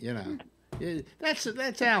 You know,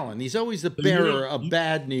 that's Alan. He's always the bearer of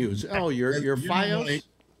bad news. Oh, your FiOS.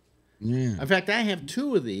 Yeah. In fact, I have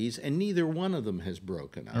 2 of these, and neither one of them has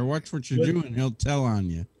broken up. Or watch what you're doing. He'll tell on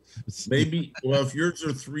you. Maybe, well, if yours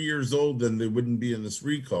are 3 years old, then they wouldn't be in this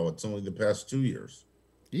recall. It's only the past 2 years.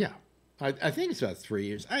 Yeah, I think it's about 3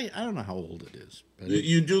 years. I don't know how old it is. But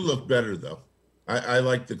You do look better, though. I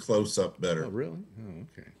like the close-up better. Oh, really? Oh,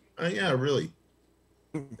 okay. Yeah, really.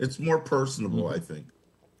 It's more personable, I think.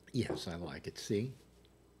 Yes, I like it. See?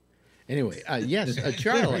 Anyway, yes,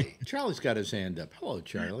 Charlie. Charlie's got his hand up. Hello,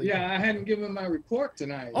 Charlie. Yeah, I hadn't given my report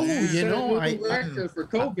tonight. Oh, you Set a know, new record for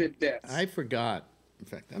COVID deaths. I forgot. In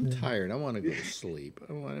fact, I'm tired. I want to go to sleep.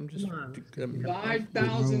 I'm just...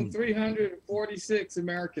 5,346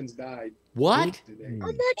 Americans died. What? Today.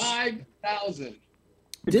 5,000.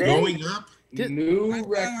 Going up? New I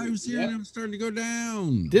record. was here and I'm starting to go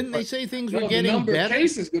down. Didn't they say things were No, the getting number better? of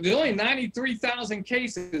cases, there's only 93,000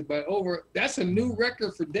 cases, but that's a new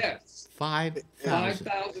record for deaths. 5,000.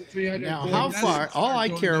 5,300. Now, how far? All I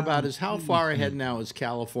care about is how far ahead now is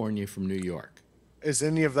California from New York. Is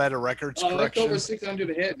any of that a records It's correction? over 600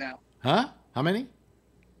 ahead now. Huh? How many?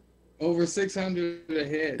 Over 600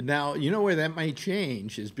 ahead. Now, you know where that may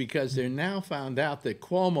change is because they're now found out that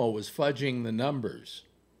Cuomo was fudging the numbers.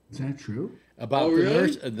 Is that true? About Oh,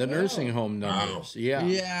 really? the nursing home numbers. Yeah.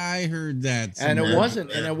 Yeah, I heard that. And it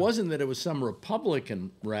somewhere. wasn't that it was some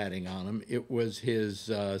Republican ratting on him. It was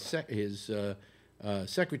his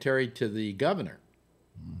secretary to the governor,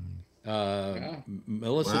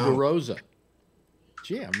 Melissa Wow. DeRosa.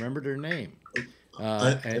 Gee, I remembered her name.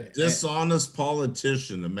 A dishonest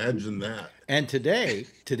politician. Imagine that. And today,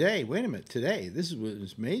 wait a minute, this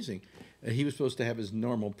was amazing. He was supposed to have his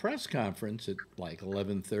normal press conference at like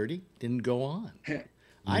 11:30. Didn't go on.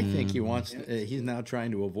 I think he wants. He's now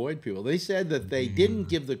trying to avoid people. They said that they didn't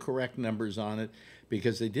give the correct numbers on it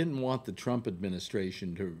because they didn't want the Trump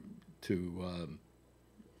administration to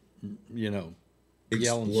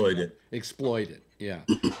exploit it. Yeah,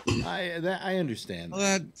 I understand.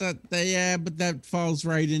 Well, but that falls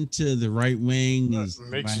right into the right wing.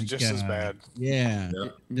 Makes it just as bad. Yeah.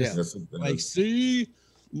 Like, see,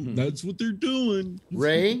 that's what they're doing.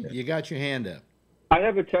 Ray, you got your hand up. I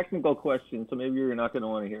have a technical question, so maybe you're not going to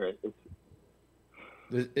want to hear it.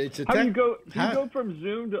 It's a How do you go? Do you go from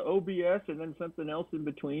Zoom to OBS and then something else in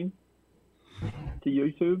between to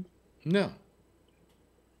YouTube? No.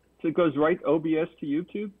 So it goes right OBS to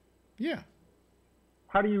YouTube? Yeah.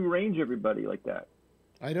 How do you arrange everybody like that?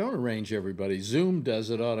 I don't arrange everybody. Zoom does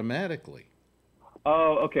it automatically.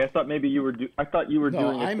 Oh, okay. I thought maybe you were. I thought you were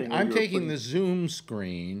No, doing. I'm taking the Zoom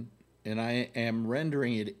screen and I am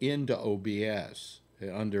rendering it into OBS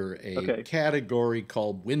under a category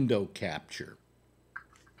called window capture.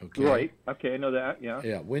 Okay. Right. Okay, I know that. Yeah.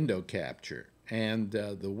 Yeah, window capture, and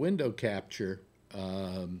the window capture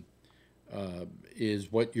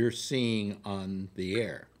is what you're seeing on the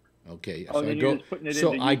air. Okay. Oh, then you're just putting it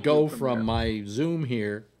into I go YouTube from there. my Zoom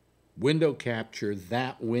here, window capture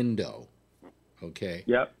that window. Okay.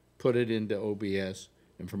 Yep. Put it into OBS,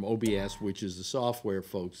 and from OBS, which is the software,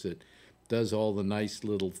 folks, that does all the nice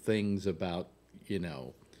little things about, you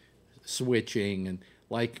know, switching, and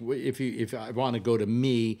like if I want to go to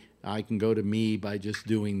me, I can go to me by just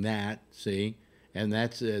doing that. See, and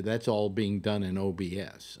that's all being done in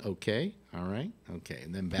OBS. Okay. All right. Okay.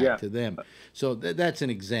 And then back to them. So that's an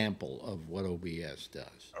example of what OBS does.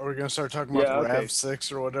 Are we going to start talking about the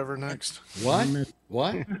RAV6 or whatever next? What?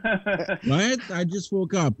 What? What? I just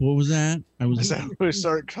woke up. What was that? Is that when we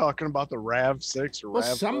start talking about the RAV6 or Well,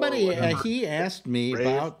 RAV4? somebody he asked me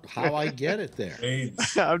about how I get it there.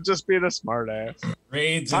 Raids. I'm just being a smart ass.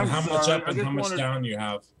 Raids and how much up and how much down you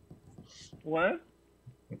have. What?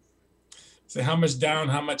 Say how much down,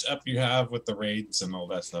 how much up you have with the raids and all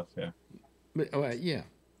that stuff. Yeah. Yeah.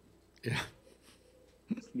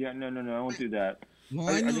 Yeah. No. I won't do that. Well,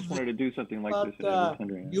 I know just wanted to do something like this. And I was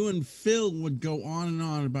wondering. You and Phil would go on and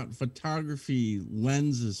on about photography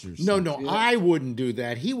lenses or something. No, I wouldn't do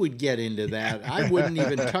that. He would get into that. I wouldn't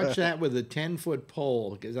even touch that with a 10-foot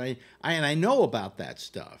pole because I know about that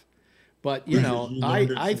stuff. But, you know,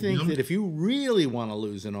 I think that if you really want to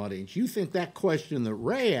lose an audience, you think that question that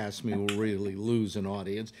Ray asked me will really lose an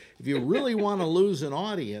audience. If you really want to lose an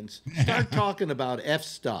audience, start talking about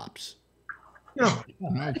f-stops.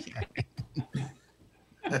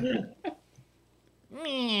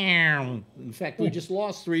 In fact, we just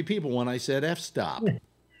lost 3 people when I said f-stop.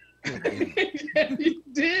 You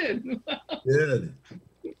did. Good.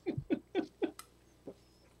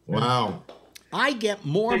 Wow. I get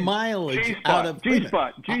more mileage out of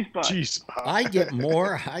G-spot. I get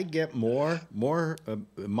more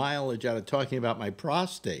mileage out of talking about my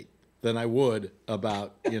prostate than I would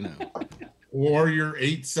about, you know. Or your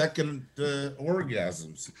 8-second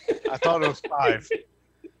orgasms. I thought it was 5.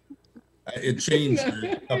 It changed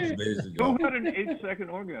a couple days ago. Who had an 8-second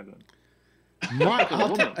orgasm?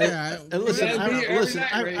 That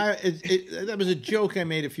was a joke I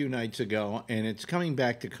made a few nights ago, and it's coming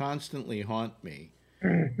back to constantly haunt me.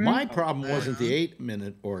 My problem wasn't the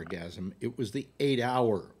 8-minute orgasm; it was the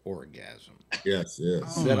 8-hour orgasm. Yes.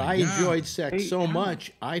 That I enjoyed sex so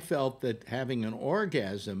much, I felt that having an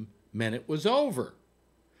orgasm meant it was over.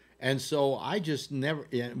 And so I just never.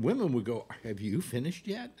 Women would go, "Have you finished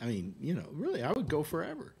yet?" I mean, you know, really, I would go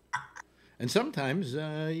forever. And sometimes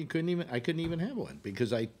I couldn't even have one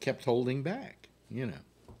because I kept holding back, you know.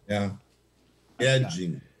 Yeah.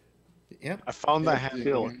 Edging. Yep. I found that happened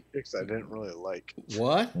with chicks I didn't really like.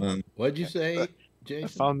 What? What'd you say, Jason? I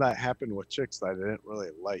found that happened with chicks that I didn't really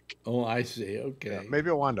like. Oh, I see. Okay. Yeah, maybe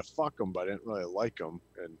I wanted to fuck them, but I didn't really like them.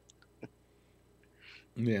 And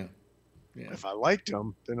yeah. If I liked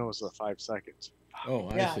them, then it was the 5 seconds. Oh,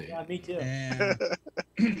 I see. Yeah, me too.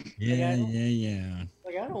 Yeah.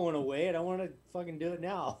 Like, I don't want to wait. I want to fucking do it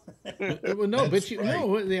now. Well, no, but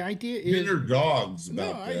the idea is inner dogs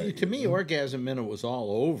about that. To me, orgasm meant it was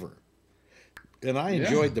all over, and I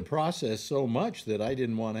enjoyed the process so much that I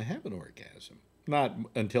didn't want to have an orgasm. Not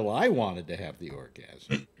until I wanted to have the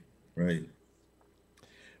orgasm. Right.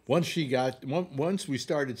 Once we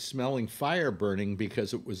started smelling fire burning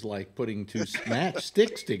because it was like putting 2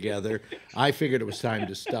 matchsticks together, I figured it was time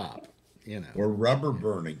to stop. You know. Or rubber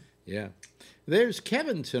burning. Yeah. There's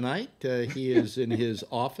Kevin tonight. He is in his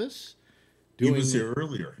office. He was here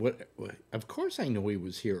earlier. What? Of course I know he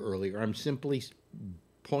was here earlier. I'm simply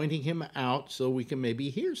pointing him out so we can maybe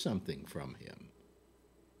hear something from him.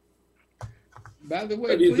 By the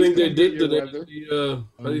way, how do you think they did today? How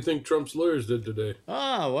do you think Trump's lawyers did today?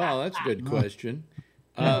 Oh, well, that's a good question.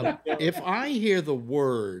 If I hear the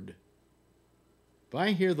word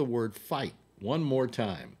fight one more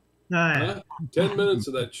time. 10 minutes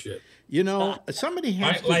of that shit. You know, somebody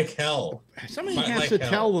has Fight like hell. Somebody Fight has like to hell.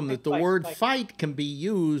 tell them that the word fight can be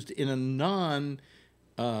used in a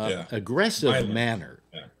non-aggressive Violent. manner.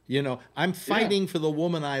 Yeah. You know, I'm fighting for the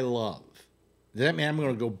woman I love. Does that mean I'm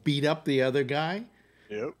going to go beat up the other guy?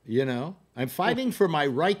 Yep. You know, I'm fighting for my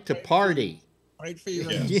right to party. Right for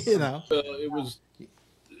your You know, it was.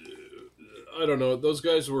 I don't know. Those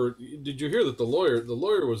guys were. Did you hear that the lawyer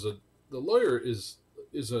is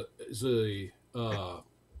a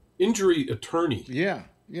injury attorney? Yeah,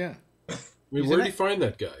 yeah. I mean, where did he find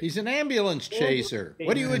that guy? He's an ambulance chaser.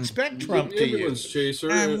 What do you expect Trump to ambulance use?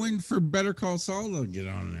 chaser. I'm waiting for Better Call Saul to get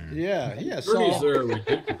on there. Yeah, yeah. Attorneys there are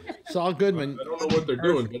ridiculous. Saul Goodman. I don't know what they're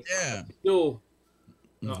doing, but yeah. Still,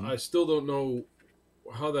 I still don't know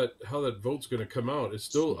how that vote's going to come out. It's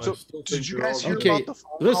still. I still think you they're guys all- hear about the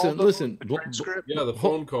phone listen, call, listen. the transcript? Yeah, the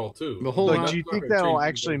phone call too. But hold Like, on. do you That's not think gonna that'll change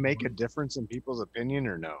actually anything. make a difference in people's opinion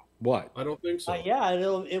or no? What? I don't think so. Yeah,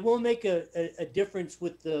 it won't make a difference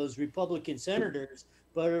with those Republican senators,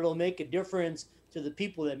 but it'll make a difference to the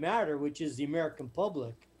people that matter, which is the American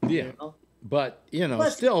public. Yeah. You know? But, you know,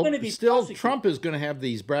 Plus, it's gonna be still prosecuted. Trump is going to have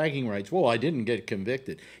these bragging rights. Well, I didn't get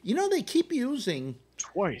convicted. You know, they keep using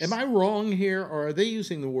twice. Am I wrong here, or are they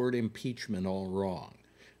using the word impeachment all wrong?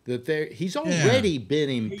 That he's already been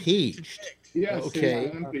impeached. Yes, Okay.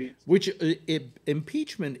 he's been impeached. Which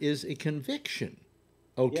impeachment is a conviction.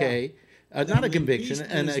 Okay. Not a conviction,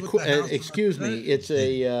 and excuse me,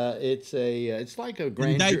 it's like a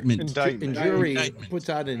grand jury puts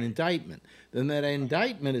out an indictment. Then that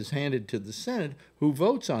indictment is handed to the Senate, who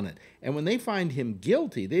votes on it. And when they find him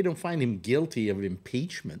guilty, they don't find him guilty of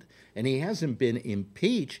impeachment, and he hasn't been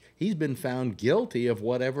impeached. He's been found guilty of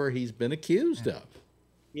whatever he's been accused of.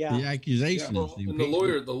 Yeah, the accusation Well, and the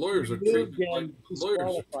lawyers are treated like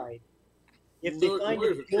disqualified. If they find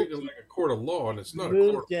lawyers him are treated guilty, like a court of law, and it's not a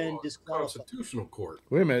removed court of and law. It's a disqualified. constitutional court.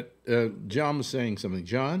 Wait a minute. John was saying something.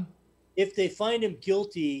 John? if they find him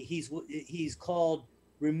guilty, he's called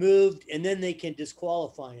removed, and then they can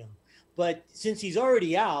disqualify him. But since he's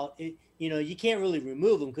already out, you can't really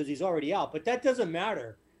remove him because he's already out. But that doesn't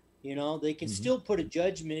matter. They can still put a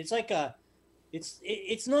judgment. It's like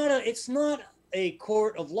it's not a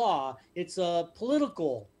court of law. It's a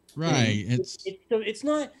political. Right. It's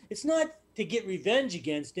not to get revenge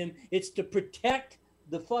against him. It's to protect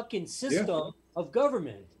the fucking system of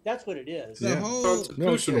government. That's what it is. The whole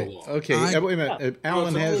constitutional law. Okay, wait a minute.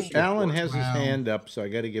 Alan has his Wow. hand up, so I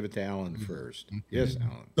got to give it to Alan first. Yes,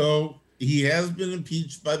 Alan. So he has been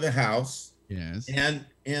impeached by the House. Yes.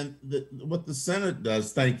 And what the Senate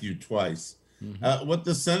does, thank you twice. What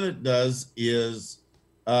the Senate does is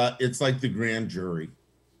it's like the grand jury.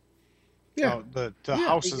 Yeah. The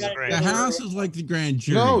House is the grand The jury. House is like the grand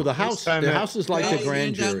jury. No, the House is like the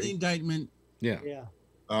grand hand out jury. the indictment. Yeah. Yeah.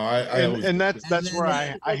 And that's And where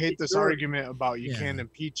then I hate this argument about you can't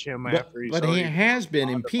impeach him But, after he's but he already has been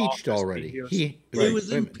out of impeached office. already. He was- He was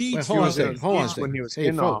wait, impeached. hold on a He was second. Hold on a impeached when second. he was Hey,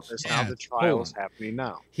 in folks. office. Now the Hold trial on. is happening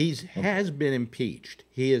now. He has been impeached.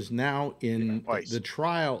 He is now in the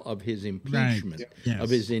trial of his impeachment, Right. Yes. of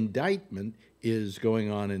his indictment is going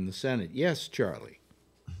on in the Senate. Yes, Charlie.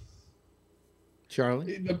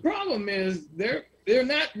 Charlie? The problem is they're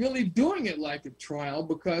not really doing it like a trial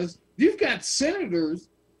because you've got senators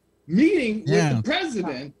meeting with the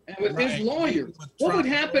president and with his lawyers. What would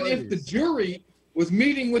happen if the jury was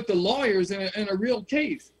meeting with the lawyers in a real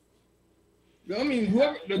case? I mean,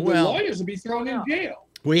 the lawyers would be thrown in jail.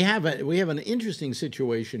 We have an interesting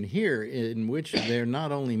situation here in which they're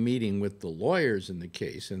not only meeting with the lawyers in the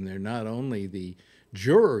case, and they're not only the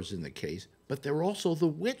jurors in the case, but they're also the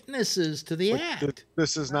witnesses to the act.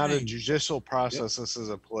 This is not a judicial process. This is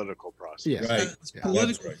a political process. Yes. It's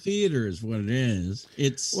political theater is what it is.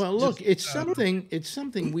 It's Look, it's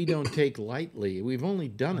something we don't take lightly. We've only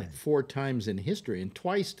done it 4 times in history, and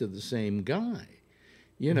twice to the same guy.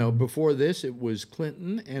 Before this it was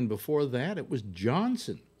Clinton, and before that it was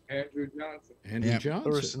Johnson. Andrew Johnson. Andrew Johnson.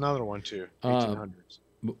 There was another one too. 1800s.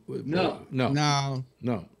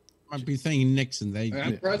 No. Might be thinking Nixon.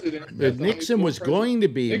 President. Nixon was going to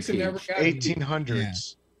be Nixon never impeached. got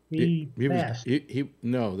 1800s.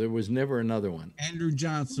 No, there was never another one. Andrew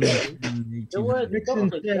Johnson.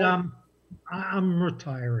 Nixon said, I'm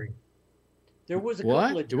retiring. There was a What?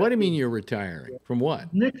 couple of What do you mean you're retiring? From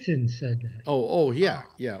what? Nixon said that. Oh, yeah.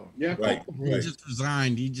 Right. He just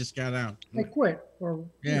resigned. He just got out. I quit. Or,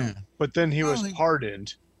 Yeah. But then he was Well,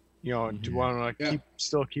 pardoned. Do you want to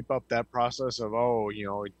still keep up that process of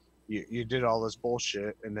you did all this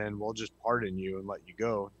bullshit and then we'll just pardon you and let you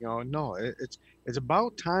go? No, it's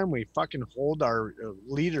about time we fucking hold our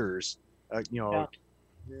leaders,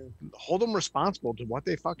 hold them responsible to what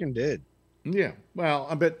they fucking did. Yeah. Well,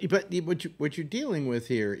 but what you're dealing with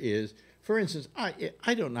here is, for instance,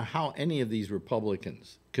 I don't know how any of these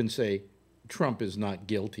Republicans can say Trump is not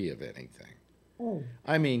guilty of anything. Oh.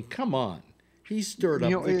 I mean, come on. He stirred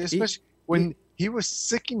up. Especially when He was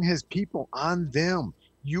sicking his people on them.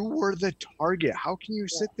 You were the target. How can you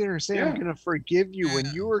sit there and say, I'm going to forgive you when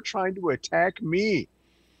you were trying to attack me?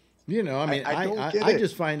 You know, I mean, I don't get I it.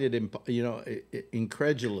 just find it,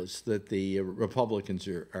 incredulous that the Republicans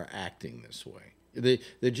are acting this way.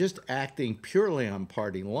 They're just acting purely on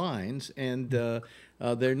party lines, and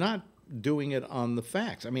they're not doing it on the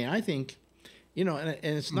facts. I mean, I think, and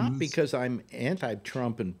it's not because I'm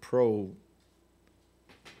anti-Trump and pro,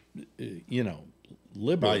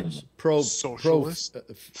 liberals, pro socialist,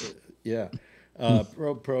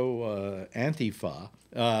 pro Antifa,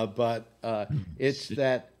 but it's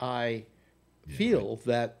that I feel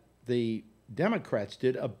that the Democrats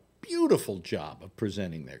did a beautiful job of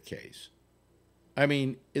presenting their case. I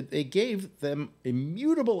mean, they gave them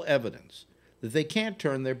immutable evidence that they can't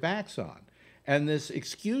turn their backs on. And this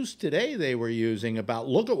excuse today they were using about,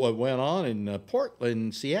 look at what went on in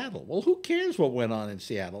Portland, Seattle. Well, who cares what went on in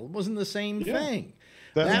Seattle? It wasn't the same thing.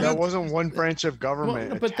 That wasn't one branch of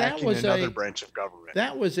government attacking another branch of government.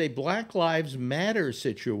 That was a Black Lives Matter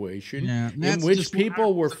situation in that's which just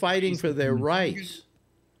people were fighting for their rights.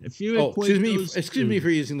 If you excuse me for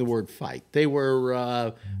using the word fight. They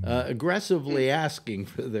were aggressively asking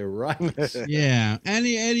for their rights. Yeah,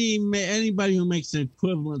 anybody who makes an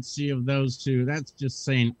equivalency of those two, that's just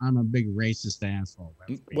saying I'm a big racist asshole.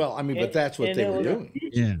 Well, I mean, but that's what they were doing.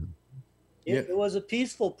 Yeah. It was a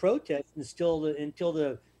peaceful protest until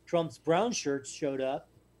the Trump's brown shirts showed up.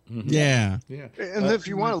 Yeah. And if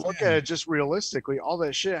you want to look at it just realistically, all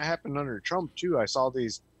that shit happened under Trump too. I saw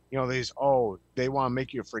these, they want to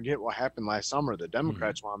make you forget what happened last summer. The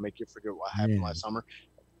Democrats want to make you forget what happened last summer.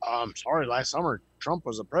 Sorry, last summer Trump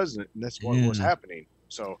was the president, and that's what was happening.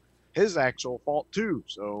 So his actual fault too.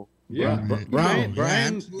 So Brian,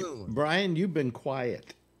 you've been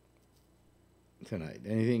quiet tonight.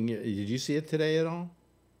 Anything? Did you see it today at all?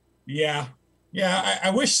 Yeah. I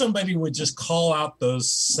wish somebody would just call out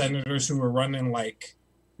those senators who were running like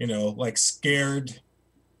scared.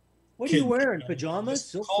 What are you wearing?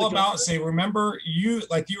 Pajamas? Call them out and say, remember,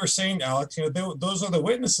 like you were saying, Alex, those are the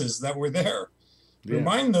witnesses that were there. Yeah.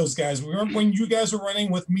 Remind those guys, remember when you guys were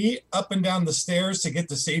running with me up and down the stairs to get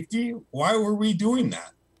to safety? Why were we doing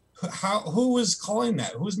that? Who was calling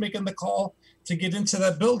that? Who was making the call to get into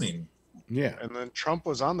that building? Yeah. And then Trump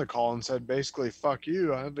was on the call and said, basically, fuck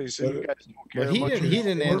you. Obviously, you guys don't care. But he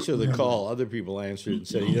didn't answer the call. Other people answered and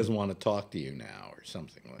said he doesn't want to talk to you now or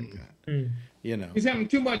something like that. He's having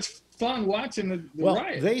too much fun watching the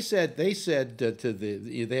riot. They said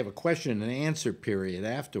they have a question and answer period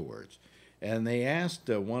afterwards. And they asked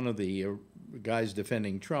one of the guys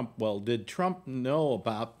defending Trump, well, did Trump know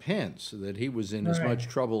about Pence, that he was in as much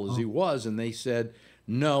trouble as he was? And they said,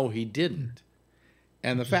 no, he didn't.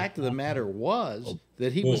 And the fact of the matter was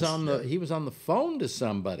that he was on the phone to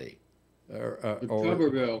somebody,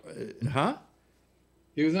 Tuberville.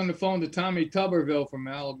 He was on the phone to Tommy Tuberville from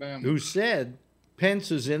Alabama, who said Pence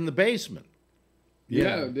is in the basement.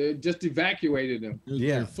 Yeah, they just evacuated him.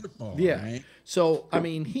 Nuclear football. Yeah. Right? So I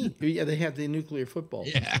mean, they had the nuclear football.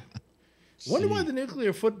 Yeah. Wonder why the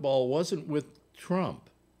nuclear football wasn't with Trump.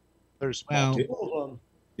 There's two of them.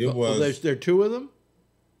 It was. There are two of them.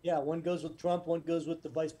 Yeah, one goes with Trump, one goes with the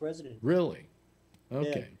vice president. Really?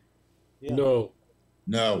 Okay. Yeah. No.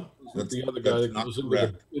 That's the other guy that goes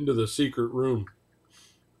into the secret room.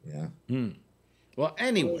 Yeah. Well,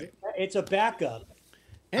 anyway. It's a backup.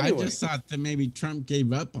 Anyway. I just thought that maybe Trump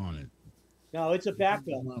gave up on it. No, it's a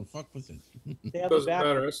backup. No, fuck with it. It doesn't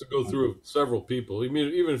matter. It has to go through several people. I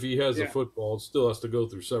mean, even if he has a football, it still has to go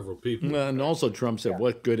through several people. And also Trump said,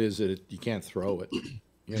 what good is it? You can't throw it.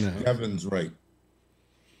 Kevin's right.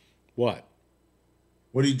 What?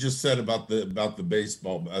 What he just said about the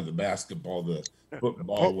baseball, the basketball, the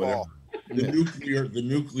football, whatever. The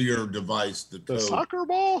nuclear device, the code. Soccer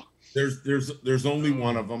ball. There's only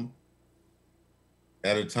one of them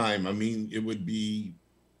at a time. I mean, it would be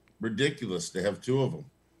ridiculous to have two of them,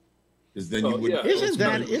 because then you would. Isn't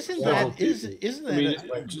that? I mean,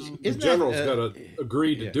 the general's got to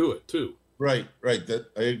agree to do it too. Right. That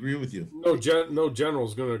I agree with you. No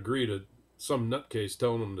general's going to agree to some nutcase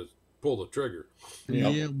telling him to pull the trigger.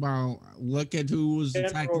 Yeah, well, look at who was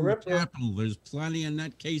attacking the Capitol. There's plenty of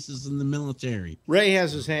nutcases in the military. Ray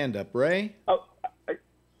has his hand up. Ray?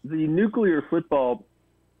 The nuclear football,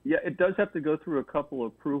 it does have to go through a couple of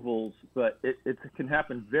approvals, but it can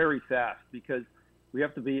happen very fast because we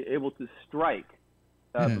have to be able to strike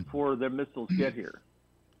before their missiles get here.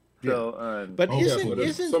 So, but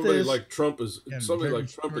isn't somebody like Trump is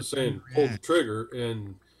saying pull the trigger,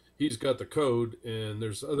 and he's got the code, and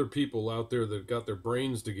there's other people out there that got their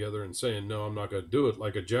brains together and saying, no, I'm not going to do it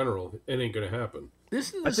like a general. It ain't going to happen. I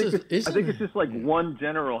think it's just like one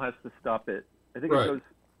general has to stop it. I think Right. it goes.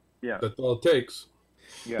 Yeah. That's all it takes.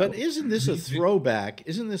 Yeah. But isn't this a throwback?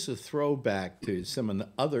 Isn't this a throwback to some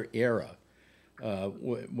other era?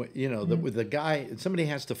 With the guy, somebody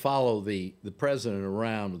has to follow the president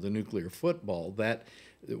around with the nuclear football. That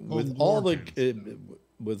with all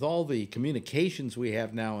the communications we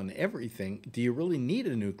have now and everything, do you really need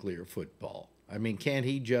a nuclear football? I mean, can't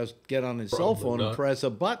he just get on his cell phone and press a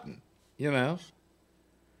button? You know.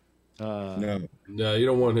 No, you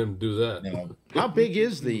don't want him to do that. No. How big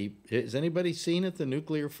is has anybody seen it, the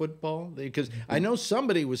nuclear football? Because I know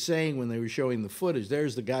somebody was saying when they were showing the footage,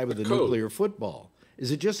 there's the guy with the nuclear football. Is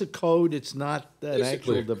it just a code? It's not an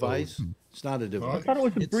actual device? It's not a device. I thought it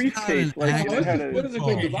was a briefcase. Like what is it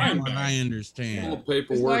called? Device? I understand.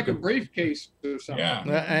 It's like a briefcase or something. Yeah.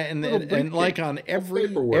 And like on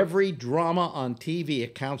every drama on TV,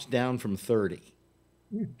 it counts down from 30.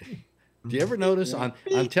 Do you ever notice on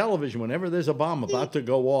television, whenever there's a bomb about to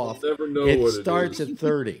go off, it starts at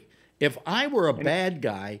 30? If I were a bad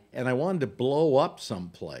guy and I wanted to blow up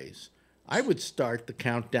someplace, I would start the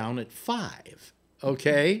countdown at 5.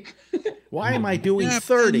 Okay? Why am I doing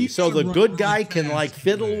 30? So the good guy can like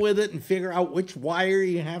fiddle with it and figure out which wire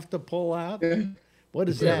you have to pull out? What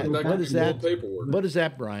is that? What is that? What is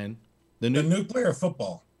that, Brian? The nuclear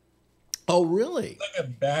football. Oh, really? Like a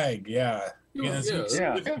bag, yeah. Like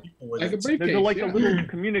a briefcase. There's like a little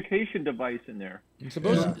communication device in there.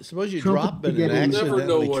 Suppose you drop it and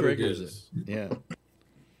accidentally triggers it. Yeah.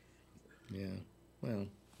 Yeah. Well,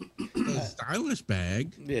 a stylish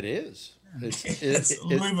bag. It is. It's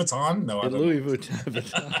Louis Vuitton. No, Louis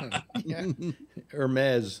Vuitton. Yeah.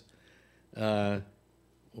 Hermes. I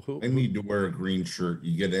need to wear a green shirt.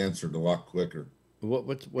 You get answered a lot quicker.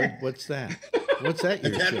 What's that? What's that? I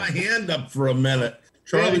had my hand up for a minute.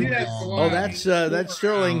 Charlie. That's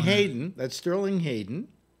Sterling Hayden. That's Sterling Hayden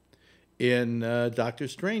in Dr.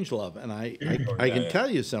 Strangelove, and I can tell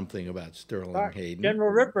you something about Sterling Hayden. General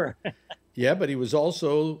Ripper. Yeah, but he was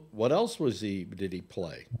also, what else did he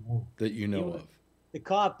play that you know of? The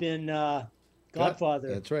cop in Godfather.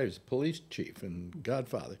 That's right. He was a police chief in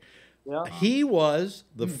Godfather. Yeah. He was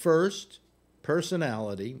the first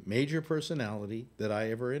major personality that I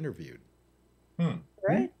ever interviewed.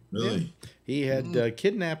 Right? Really? Yeah. He had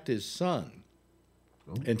kidnapped his son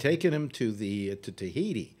and taken him to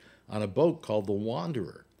Tahiti on a boat called the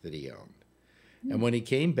Wanderer that he owned. And when he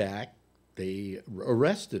came back, they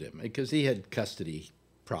arrested him because he had custody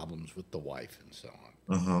problems with the wife and so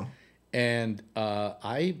on. Uh-huh. And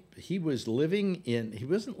he wasn't living in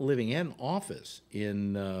an office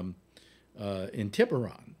in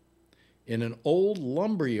Tiburon, in an old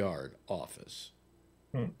lumberyard office.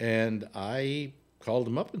 And I called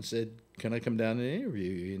him up and said, "Can I come down and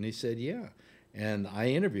interview you?" And he said, "Yeah." And I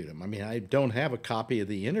interviewed him. I mean, I don't have a copy of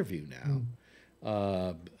the interview now.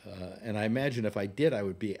 And I imagine if I did, I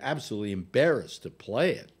would be absolutely embarrassed to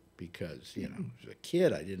play it because, as a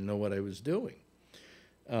kid, I didn't know what I was doing.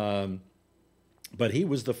 But he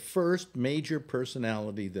was the first major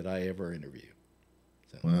personality that I ever interviewed.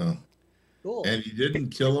 So. Wow. Cool. And he didn't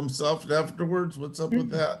kill himself afterwards? What's up with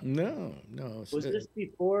that? No. Was this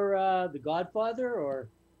before The Godfather or?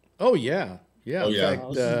 Oh, yeah. Yeah. Oh, in yeah.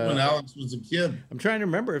 fact, This is when Alex was a kid. I'm trying to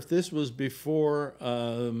remember if this was before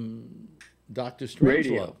Dr.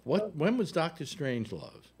 Strangelove. When was Dr.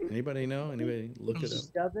 Strangelove? Anybody know? Anybody look it up?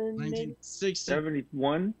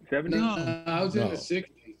 71? 70? No, I was in the 60s.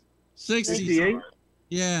 68?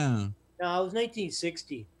 Yeah. No, it was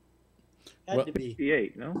 1960. Had to be.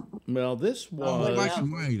 68, no? Well, this was. black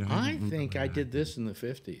and white. I think I did this in the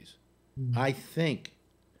 50s. I think.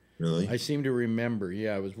 Really? I seem to remember.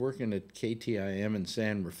 Yeah, I was working at KTIM in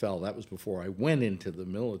San Rafael. That was before I went into the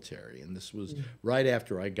military. And this was right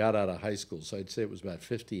after I got out of high school. So I'd say it was about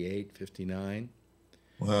 58, 59.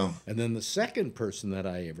 Wow. And then the second person that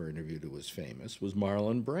I ever interviewed who was famous was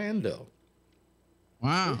Marlon Brando.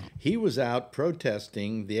 Wow. He was out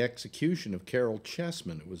protesting the execution of Carol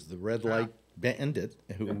Chessman. It was the red light bandit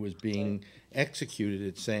who was being executed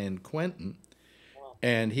at San Quentin.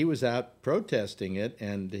 And he was out protesting it,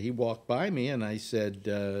 and he walked by me, and I said,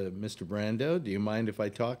 "Mr. Brando, do you mind if I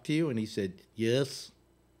talk to you?" And he said, "Yes."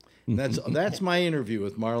 And that's my interview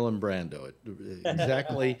with Marlon Brando.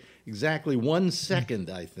 Exactly 1 second,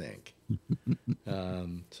 I think.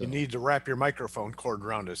 You need to wrap your microphone cord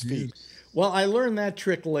around his feet. Well, I learned that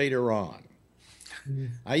trick later on.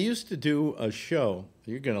 I used to do a show.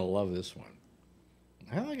 You're going to love this one.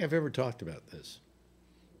 I don't think I've ever talked about this.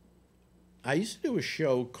 I used to do a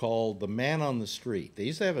show called The Man on the Street. They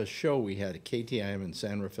used to have a show we had at KTIM in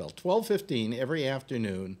San Rafael, 12:15 every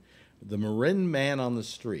afternoon, The Marin Man on the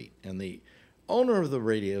Street. And the owner of the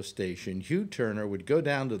radio station, Hugh Turner, would go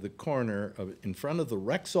down to the corner in front of the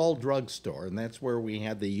Rexall drugstore, and that's where we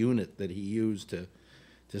had the unit that he used to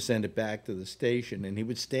send it back to the station. And he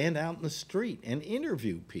would stand out in the street and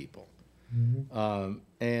interview people.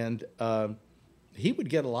 He would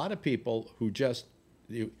get a lot of people who just...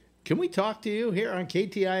 Can we talk to you here on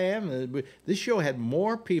KTIM? This show had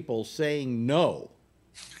more people saying no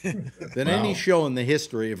than any show in the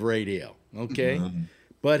history of radio, okay?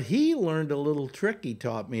 But he learned a little trick he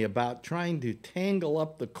taught me about trying to tangle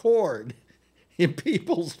up the cord in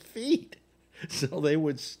people's feet so they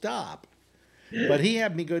would stop. But he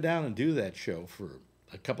had me go down and do that show for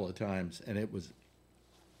a couple of times, and it was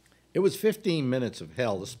 15 minutes of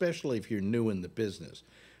hell, especially if you're new in the business.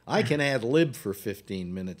 I can ad lib for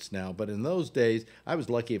 15 minutes now, but in those days, I was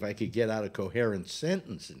lucky if I could get out a coherent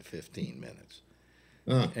sentence in 15 minutes.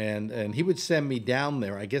 And he would send me down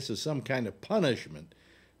there, I guess, as some kind of punishment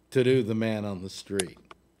to do The Man on the Street.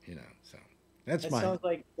 You know, so that sounds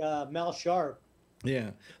like Mal Sharp. Yeah,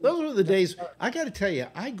 those were the days. I got to tell you,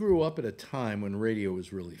 I grew up at a time when radio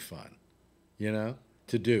was really fun, you know,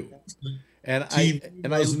 to do. And TV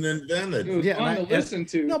wasn't invented. It was fun to listen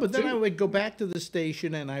to. No, but then I would go back to the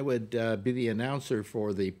station and I would be the announcer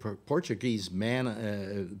for the Portuguese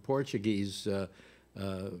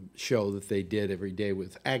show that they did every day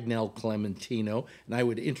with Agnel Clementino, and I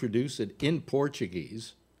would introduce it in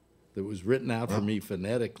Portuguese that was written out for me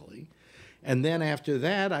phonetically. And then after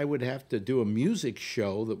that, I would have to do a music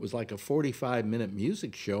show that was like a 45-minute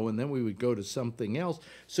music show, and then we would go to something else.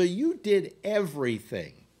 So you did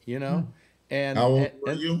everything, you know? And how old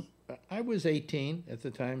were you? I was 18 at the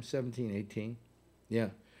time, 17, 18. Yeah.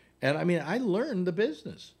 And I mean, I learned the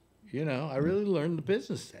business. You know, I really learned the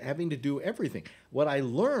business, having to do everything. What I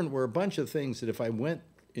learned were a bunch of things that if I went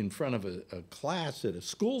in front of a class at a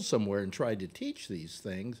school somewhere and tried to teach these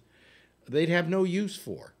things, they'd have no use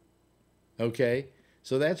for. Okay?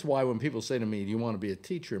 So that's why when people say to me, do you want to be a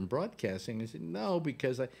teacher in broadcasting? I say, no,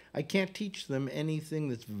 because I can't teach them anything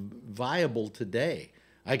that's viable today.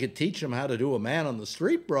 I could teach them how to do a Man on the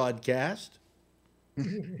Street broadcast.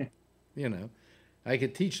 You know, I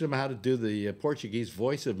could teach them how to do the Portuguese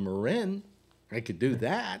voice of Marin. I could do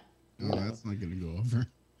that. Oh, that's not going to go over.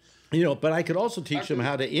 You know, but I could also teach them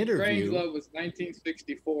how to interview. Strangelove was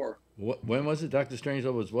 1964. When was it? Dr.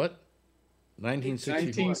 Strangelove was what?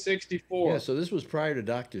 1964. 1964. Yeah, so this was prior to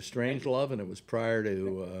Dr. Strangelove, and it was prior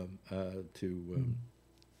to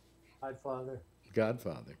Godfather.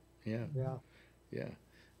 Godfather. Yeah. Yeah. Yeah.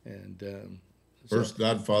 And first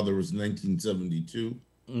Godfather was 1972.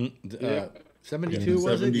 72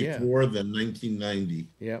 was it? Yeah. 74, then 1990.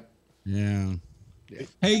 Yep. Yeah. Yeah.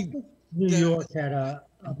 Hey, New York had a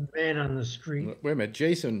Man on the Street. Wait a minute.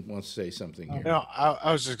 Jason wants to say something here. No,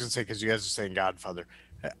 I was just going to say, because you guys are saying Godfather.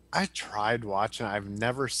 I tried watching it. I've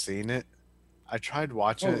never seen it. I tried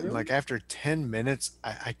watching it, and like after 10 minutes,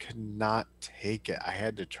 I could not take it. I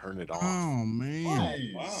had to turn it off. Oh,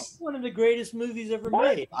 man. Wow. One of the greatest movies ever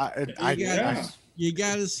made. You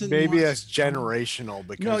got to sit. Maybe that's generational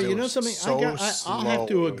because no, you know something. I'll have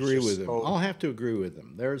to agree with him. So... I'll have to agree with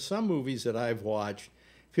him. There are some movies that I've watched.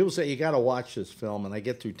 People say you got to watch this film, and I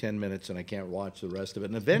get through 10 minutes and I can't watch the rest of it.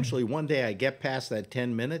 And eventually, one day, I get past that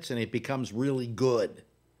 10 minutes and it becomes really good.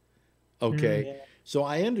 Okay. Yeah. So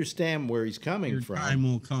I understand where he's coming from. Time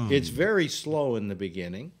will come. It's very slow in the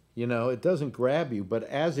beginning. You know, it doesn't grab you, but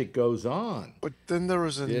as it goes on. But then there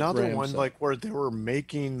was another one like where they were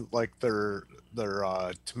making like their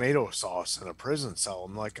tomato sauce in a prison cell.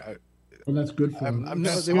 I'm like, well, that's good for them. I'm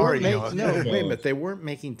sorry. Wait a minute. They weren't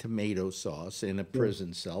making tomato sauce in a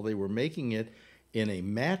prison cell. They were making it in a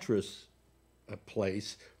mattress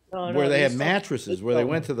place. Where they had mattresses, where they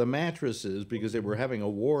went to the mattresses because they were having a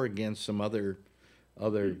war against some other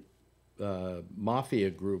mafia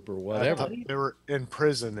group or whatever. They were in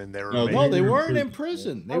prison and they were. No, they weren't in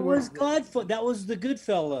prison. That was Godfather. That was the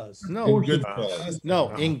Goodfellas. No,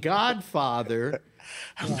 no. In Godfather,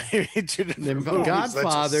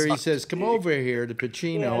 Godfather, he says, "Come over here to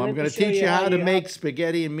Pacino. I'm going to teach you how to make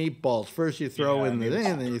spaghetti and meatballs. First, you throw in the thing,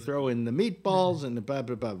 and then you throw in the meatballs and the blah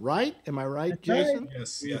blah blah. Right? Am I right, Jason?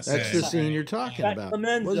 Yes, yes. That's the scene you're talking about,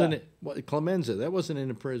 Clemenza. wasn't it? Clemenza. That wasn't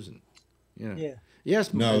in a prison. Yeah. Yeah.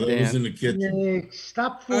 Yes. No, that Dan. was in the kitchen. Yeah,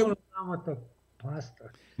 stop fooling around with the pasta.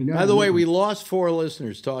 By the way, we lost 4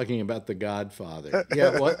 listeners talking about The Godfather.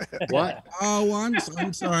 Yeah, what? What? Oh,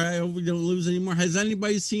 I'm sorry. I hope we don't lose any more. Has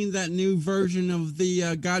anybody seen that new version of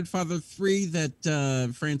the Godfather 3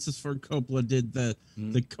 that Francis Ford Coppola did, the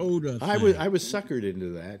Coda thing? I was suckered into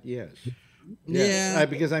that, yes. Yeah.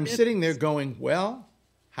 Because I'm sitting there going, well,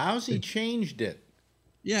 how's he changed it?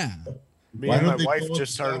 Yeah. Me and my wife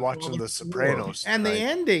just started watching The Sopranos. And the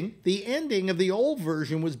ending of the old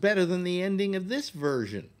version was better than the ending of this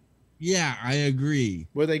version. Yeah, I agree.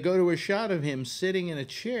 Where they go to a shot of him sitting in a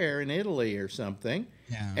chair in Italy or something,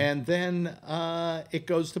 and then it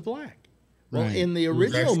goes to black. Well, Right. in the It was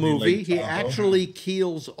original actually movie, like he Tahoe. actually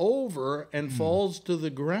keels over and falls to the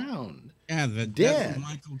ground. Yeah, that's dead. what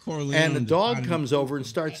Michael Corleone. And the dog decided comes to over and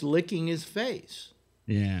starts licking his face.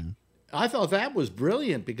 Yeah. I thought that was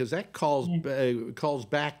brilliant because that calls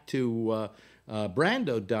back to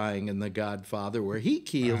Brando dying in The Godfather, where he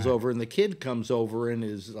keels over and the kid comes over and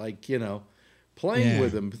is like, playing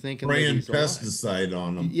with him, thinking that Spraying he's alive. pesticide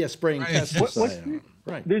on him. Yeah, spraying pesticide What's on him.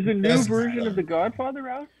 Right. There's a new version of The Godfather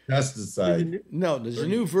out? Pesticide. No, there's a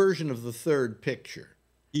new version of the third picture.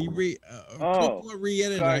 Coppola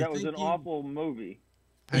re-edited. God, I that was think an awful movie.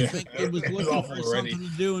 I think it was looking for something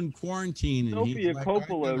to do in quarantine. And he Sophia was like,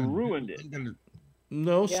 Coppola ruined it.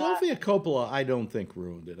 No, Sophia Coppola, I don't think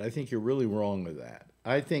ruined it. I think you're really wrong with that.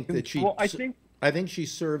 I think that she. Well, I think she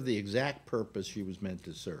served the exact purpose she was meant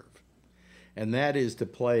to serve, and that is to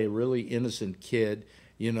play a really innocent kid,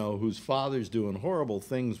 whose father's doing horrible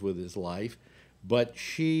things with his life, but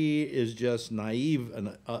she is just naive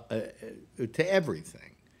to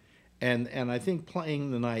everything, and I think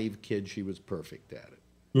playing the naive kid, she was perfect at it.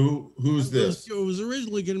 Who's this? It was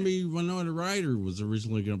originally going to be Winona Ryder was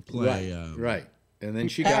originally going to play. Right. And then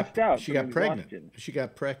she passed got out she from got pregnant. exhaustion. She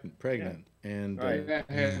got pregnant, and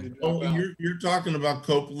You're talking about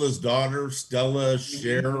Coppola's daughter, Stella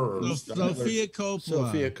Cher, or Sophia Coppola.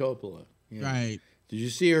 Sophia Coppola. Yeah. Right. Did you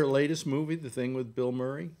see her latest movie, The Thing with Bill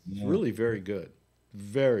Murray? It's really very good.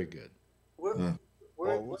 Very good.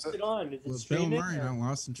 What's it on? Is it Bill streaming? Murray got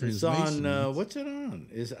lost in It's translation. on, what's it on?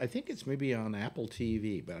 I think it's maybe on Apple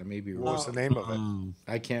TV, but I may be wrong. What's the name of it?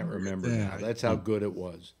 I can't remember Yeah. now. That's how good it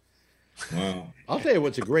was. Wow. I'll tell you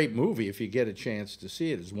what's a great movie if you get a chance to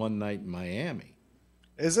see it is One Night in Miami.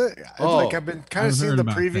 Is it? Oh, I've been kind I've of seeing heard the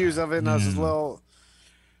about previews that. of it, and I was a Yeah. little.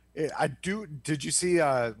 Did you see?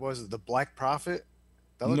 What was it, The Black Prophet?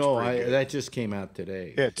 That looks No, pretty good. that just came out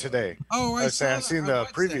today. Yeah, today. Oh, I saw I've seen that. I the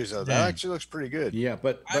watched previews that of today. that. Actually looks pretty good. Yeah,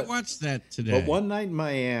 but I watched that today. But One Night in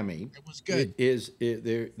Miami, It was good.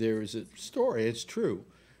 There is a story. It's true,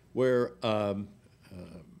 where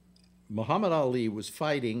Muhammad Ali was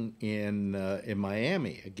fighting in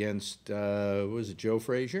Miami against was it Joe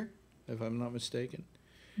Frazier, if I'm not mistaken,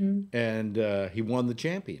 and he won the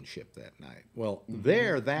championship that night. Well,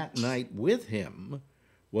 there that night with him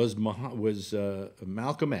was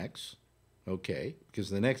Malcolm X, okay, because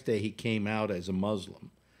the next day he came out as a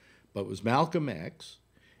Muslim, but it was Malcolm X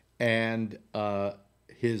and a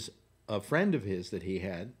friend of his that he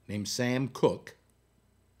had named Sam Cooke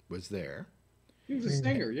was there. He was a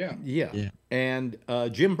singer, yeah. Yeah. And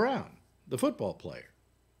Jim Brown, the football player.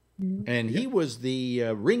 And he was the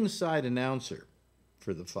ringside announcer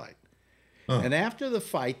for the fight. And after the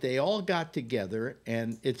fight, they all got together,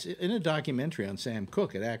 and it's in a documentary on Sam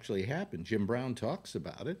Cooke. It actually happened. Jim Brown talks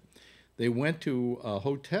about it. They went to a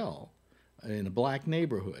hotel in a black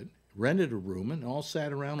neighborhood, rented a room, and all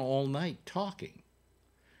sat around all night talking.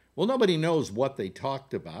 Well, nobody knows what they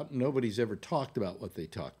talked about. Nobody's ever talked about what they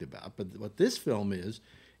talked about. But what this film is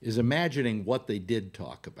imagining what they did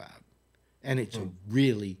talk about. And it's a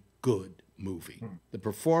really good movie. The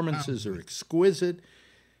performances are exquisite.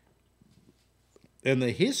 And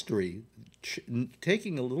the history,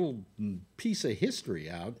 taking a little piece of history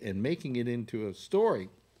out and making it into a story,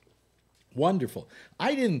 wonderful.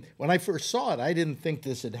 When I first saw it, I didn't think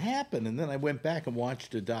this had happened. And then I went back and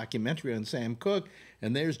watched a documentary on Sam Cooke,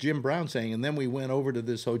 and there's Jim Brown saying, and then we went over to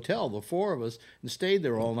this hotel, the 4 of us, and stayed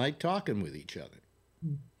there all night talking with each other.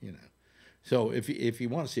 So if you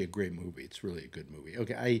want to see a great movie, it's really a good movie.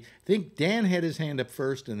 Okay, I think Dan had his hand up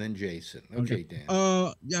first, and then Jason. Okay, Dan.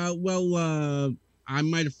 Yeah, well, I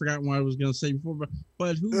might have forgotten what I was going to say before,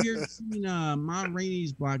 but who here's seen Ma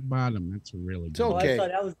Rainey's Black Bottom? That's a really good. It's okay. I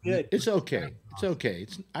thought that was good. It's okay. It's okay.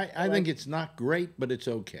 I think it's not great, but it's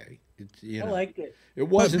okay. I liked it. It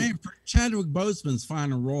wasn't. But man, for Chadwick Boseman's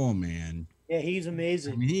final role, man. Yeah, he's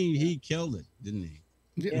amazing. I mean, he killed it, didn't he?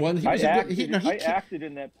 Well, I acted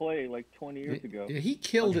in that play like 20 years ago. He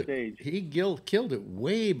killed on it. stage. He killed it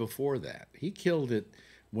way before that. He killed it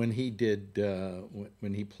when he did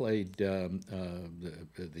when he played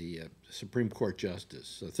the Supreme Court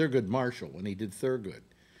Justice, Thurgood Marshall, when he did Thurgood.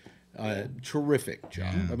 Terrific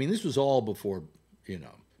job. I mean, this was all before,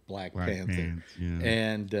 Black Panther.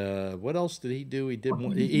 And what else did he do? He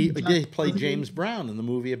did play James Brown in the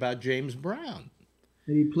movie about James Brown.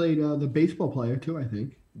 And he played the baseball player too, I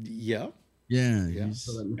think. Yeah. Yeah.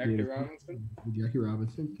 Jackie Robinson. Jackie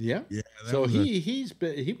Robinson. Yeah. So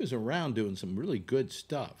he was around doing some really good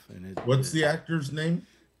stuff. And what's the actor's name?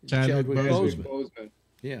 Chadwick Boseman.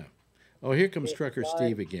 Yeah. Oh, here comes Trucker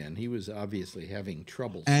Steve again. He was obviously having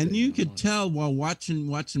trouble. And you could tell while watching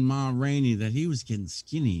Ma Rainey that he was getting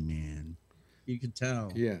skinny, man. You could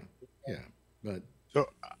tell. Yeah. But so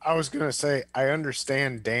I was gonna say I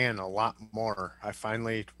understand Dan a lot more. I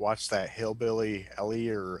finally watched that Hillbilly Ellie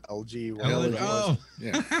or LG. Oh,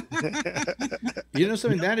 yeah. You know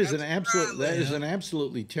something? That is an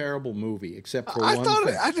absolutely terrible movie, except for one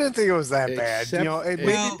thing. I didn't think it was that bad.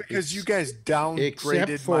 Maybe because you guys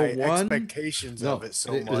downgraded my expectations of it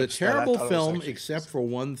so much. It was a terrible film, except for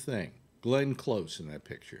one thing. Glenn Close in that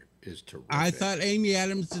picture is terrific. I thought Amy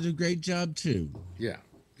Adams did a great job too. Yeah.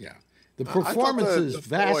 The performances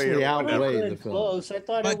vastly outweigh the film. Close. I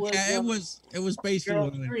thought it was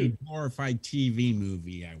basically a glorified TV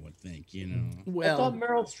movie, I would think, Well, I thought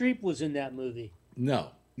Meryl Streep was in that movie. No.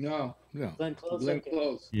 Glenn Close.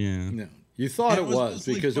 Close. Yeah. No. You thought it was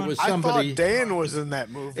because it was somebody. I thought Dan was in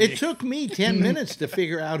that movie. It took me 10 minutes to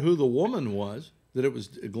figure out who the woman was, that it was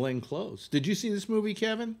Glenn Close. Did you see this movie,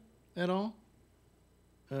 Kevin, at all?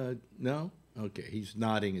 No? Okay, he's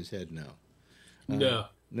nodding his head no. No.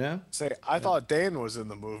 No? Say, I thought Dan was in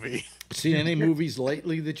the movie. Seen any movies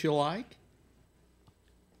lately that you like?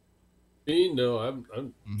 Me? No,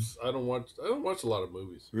 I don't watch a lot of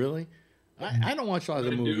movies. Really? I don't watch a lot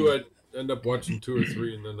of movies. I end up watching 2 or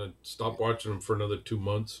 3, and then I stop watching them for another 2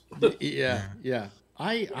 months. Yeah.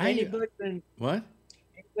 What?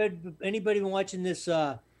 Anybody been watching this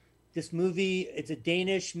movie? It's a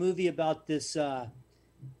Danish movie about this. A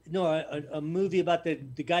movie about the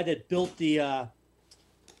guy that built the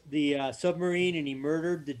submarine and he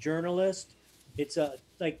murdered the journalist. It's a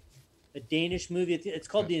Danish movie. It's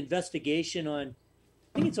called The Investigation I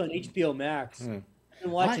think it's on HBO Max. I've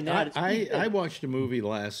been watching that. I watched a movie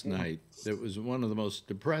last night that was one of the most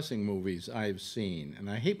depressing movies I've seen, and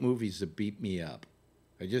I hate movies that beat me up.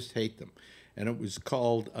 I just hate them. And it was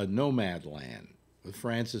called A Nomadland with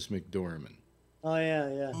Frances McDormand. Oh yeah.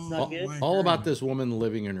 It's not good. All about this woman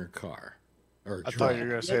living in her car. I thought you were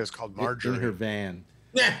going to say it's called Marjorie. In her van.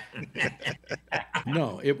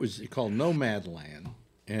 No, it was called Nomadland,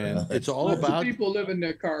 and it's all about people live in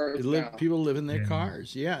their cars. People live in their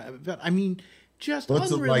cars, yeah. But I mean, just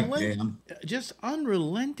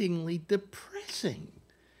unrelentingly depressing.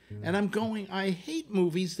 And I'm going, I hate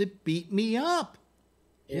movies that beat me up.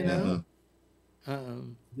 You know.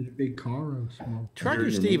 Is it a big car or small?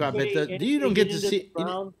 Trucker Steve, I bet you don't get to see.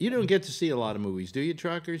 You don't get to see a lot of movies, do you,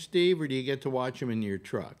 Trucker Steve, or do you get to watch them in your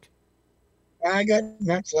truck? I got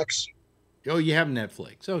Netflix. Oh, you have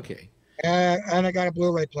Netflix. Okay. And I got a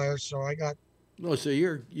Blu-ray player, so I got. Oh, so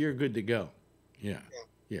you're good to go. Yeah.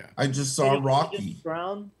 I just saw Rocky.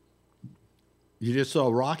 You just saw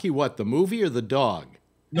Rocky? What, the movie or the dog?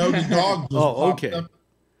 No, the dog. Oh, okay. Up.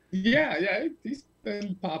 Yeah, he's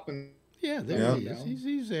been popping. Yeah, there he is.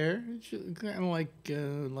 He's there. It's kind of like.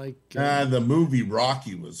 The movie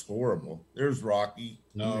Rocky was horrible. There's Rocky.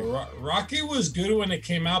 No, Rocky was good when it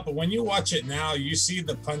came out, but when you watch it now, you see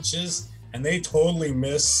the punches, and they totally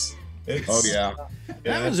miss. That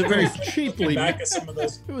was a very cheaply. Back at some of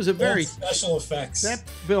those. It was a very special effects. That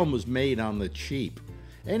film was made on the cheap.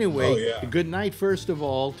 Anyway, good night first of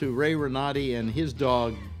all to Ray Renati and his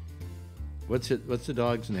dog. What's the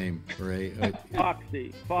dog's name, Ray?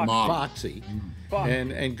 Foxy. Foxy.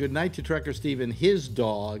 And good night to Trucker Steve and his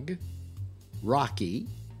dog, Rocky.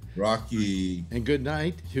 And good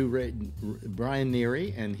night to Brian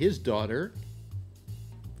Neary and his daughter,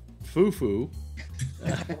 Fufu.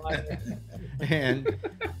 And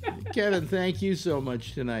Kevin, thank you so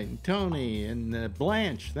much tonight. And Tony and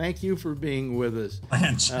Blanche, thank you for being with us.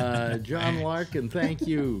 Blanche. John Larkin, thank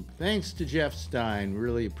you. Thanks to Jeff Stein.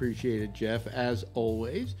 Really appreciate it, Jeff, as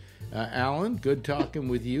always. Alan, good talking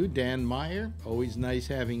with you. Dan Meyer, always nice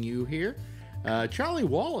having you here. Charlie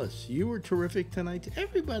Wallace, you were terrific tonight.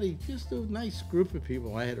 Everybody, just a nice group of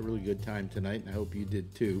people. I had a really good time tonight, and I hope you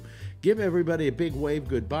did too. Give everybody a big wave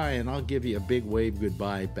goodbye, and I'll give you a big wave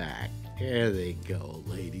goodbye back. There they go,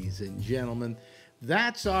 ladies and gentlemen.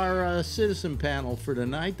 That's our citizen panel for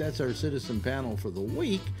tonight. That's our citizen panel for the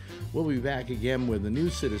week. We'll be back again with a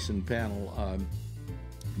new citizen panel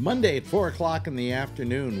Monday at 4 o'clock in the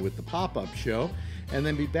afternoon with the pop-up show, and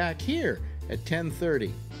then be back here at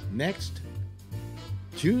 10:30 next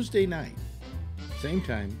Tuesday night. Same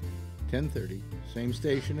time, 10:30, same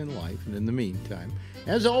station in life. And in the meantime,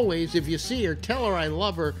 as always, if you see her, tell her I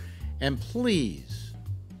love her, and please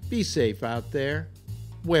be safe out there.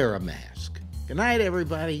 Wear a mask. Good night,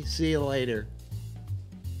 everybody. See you later.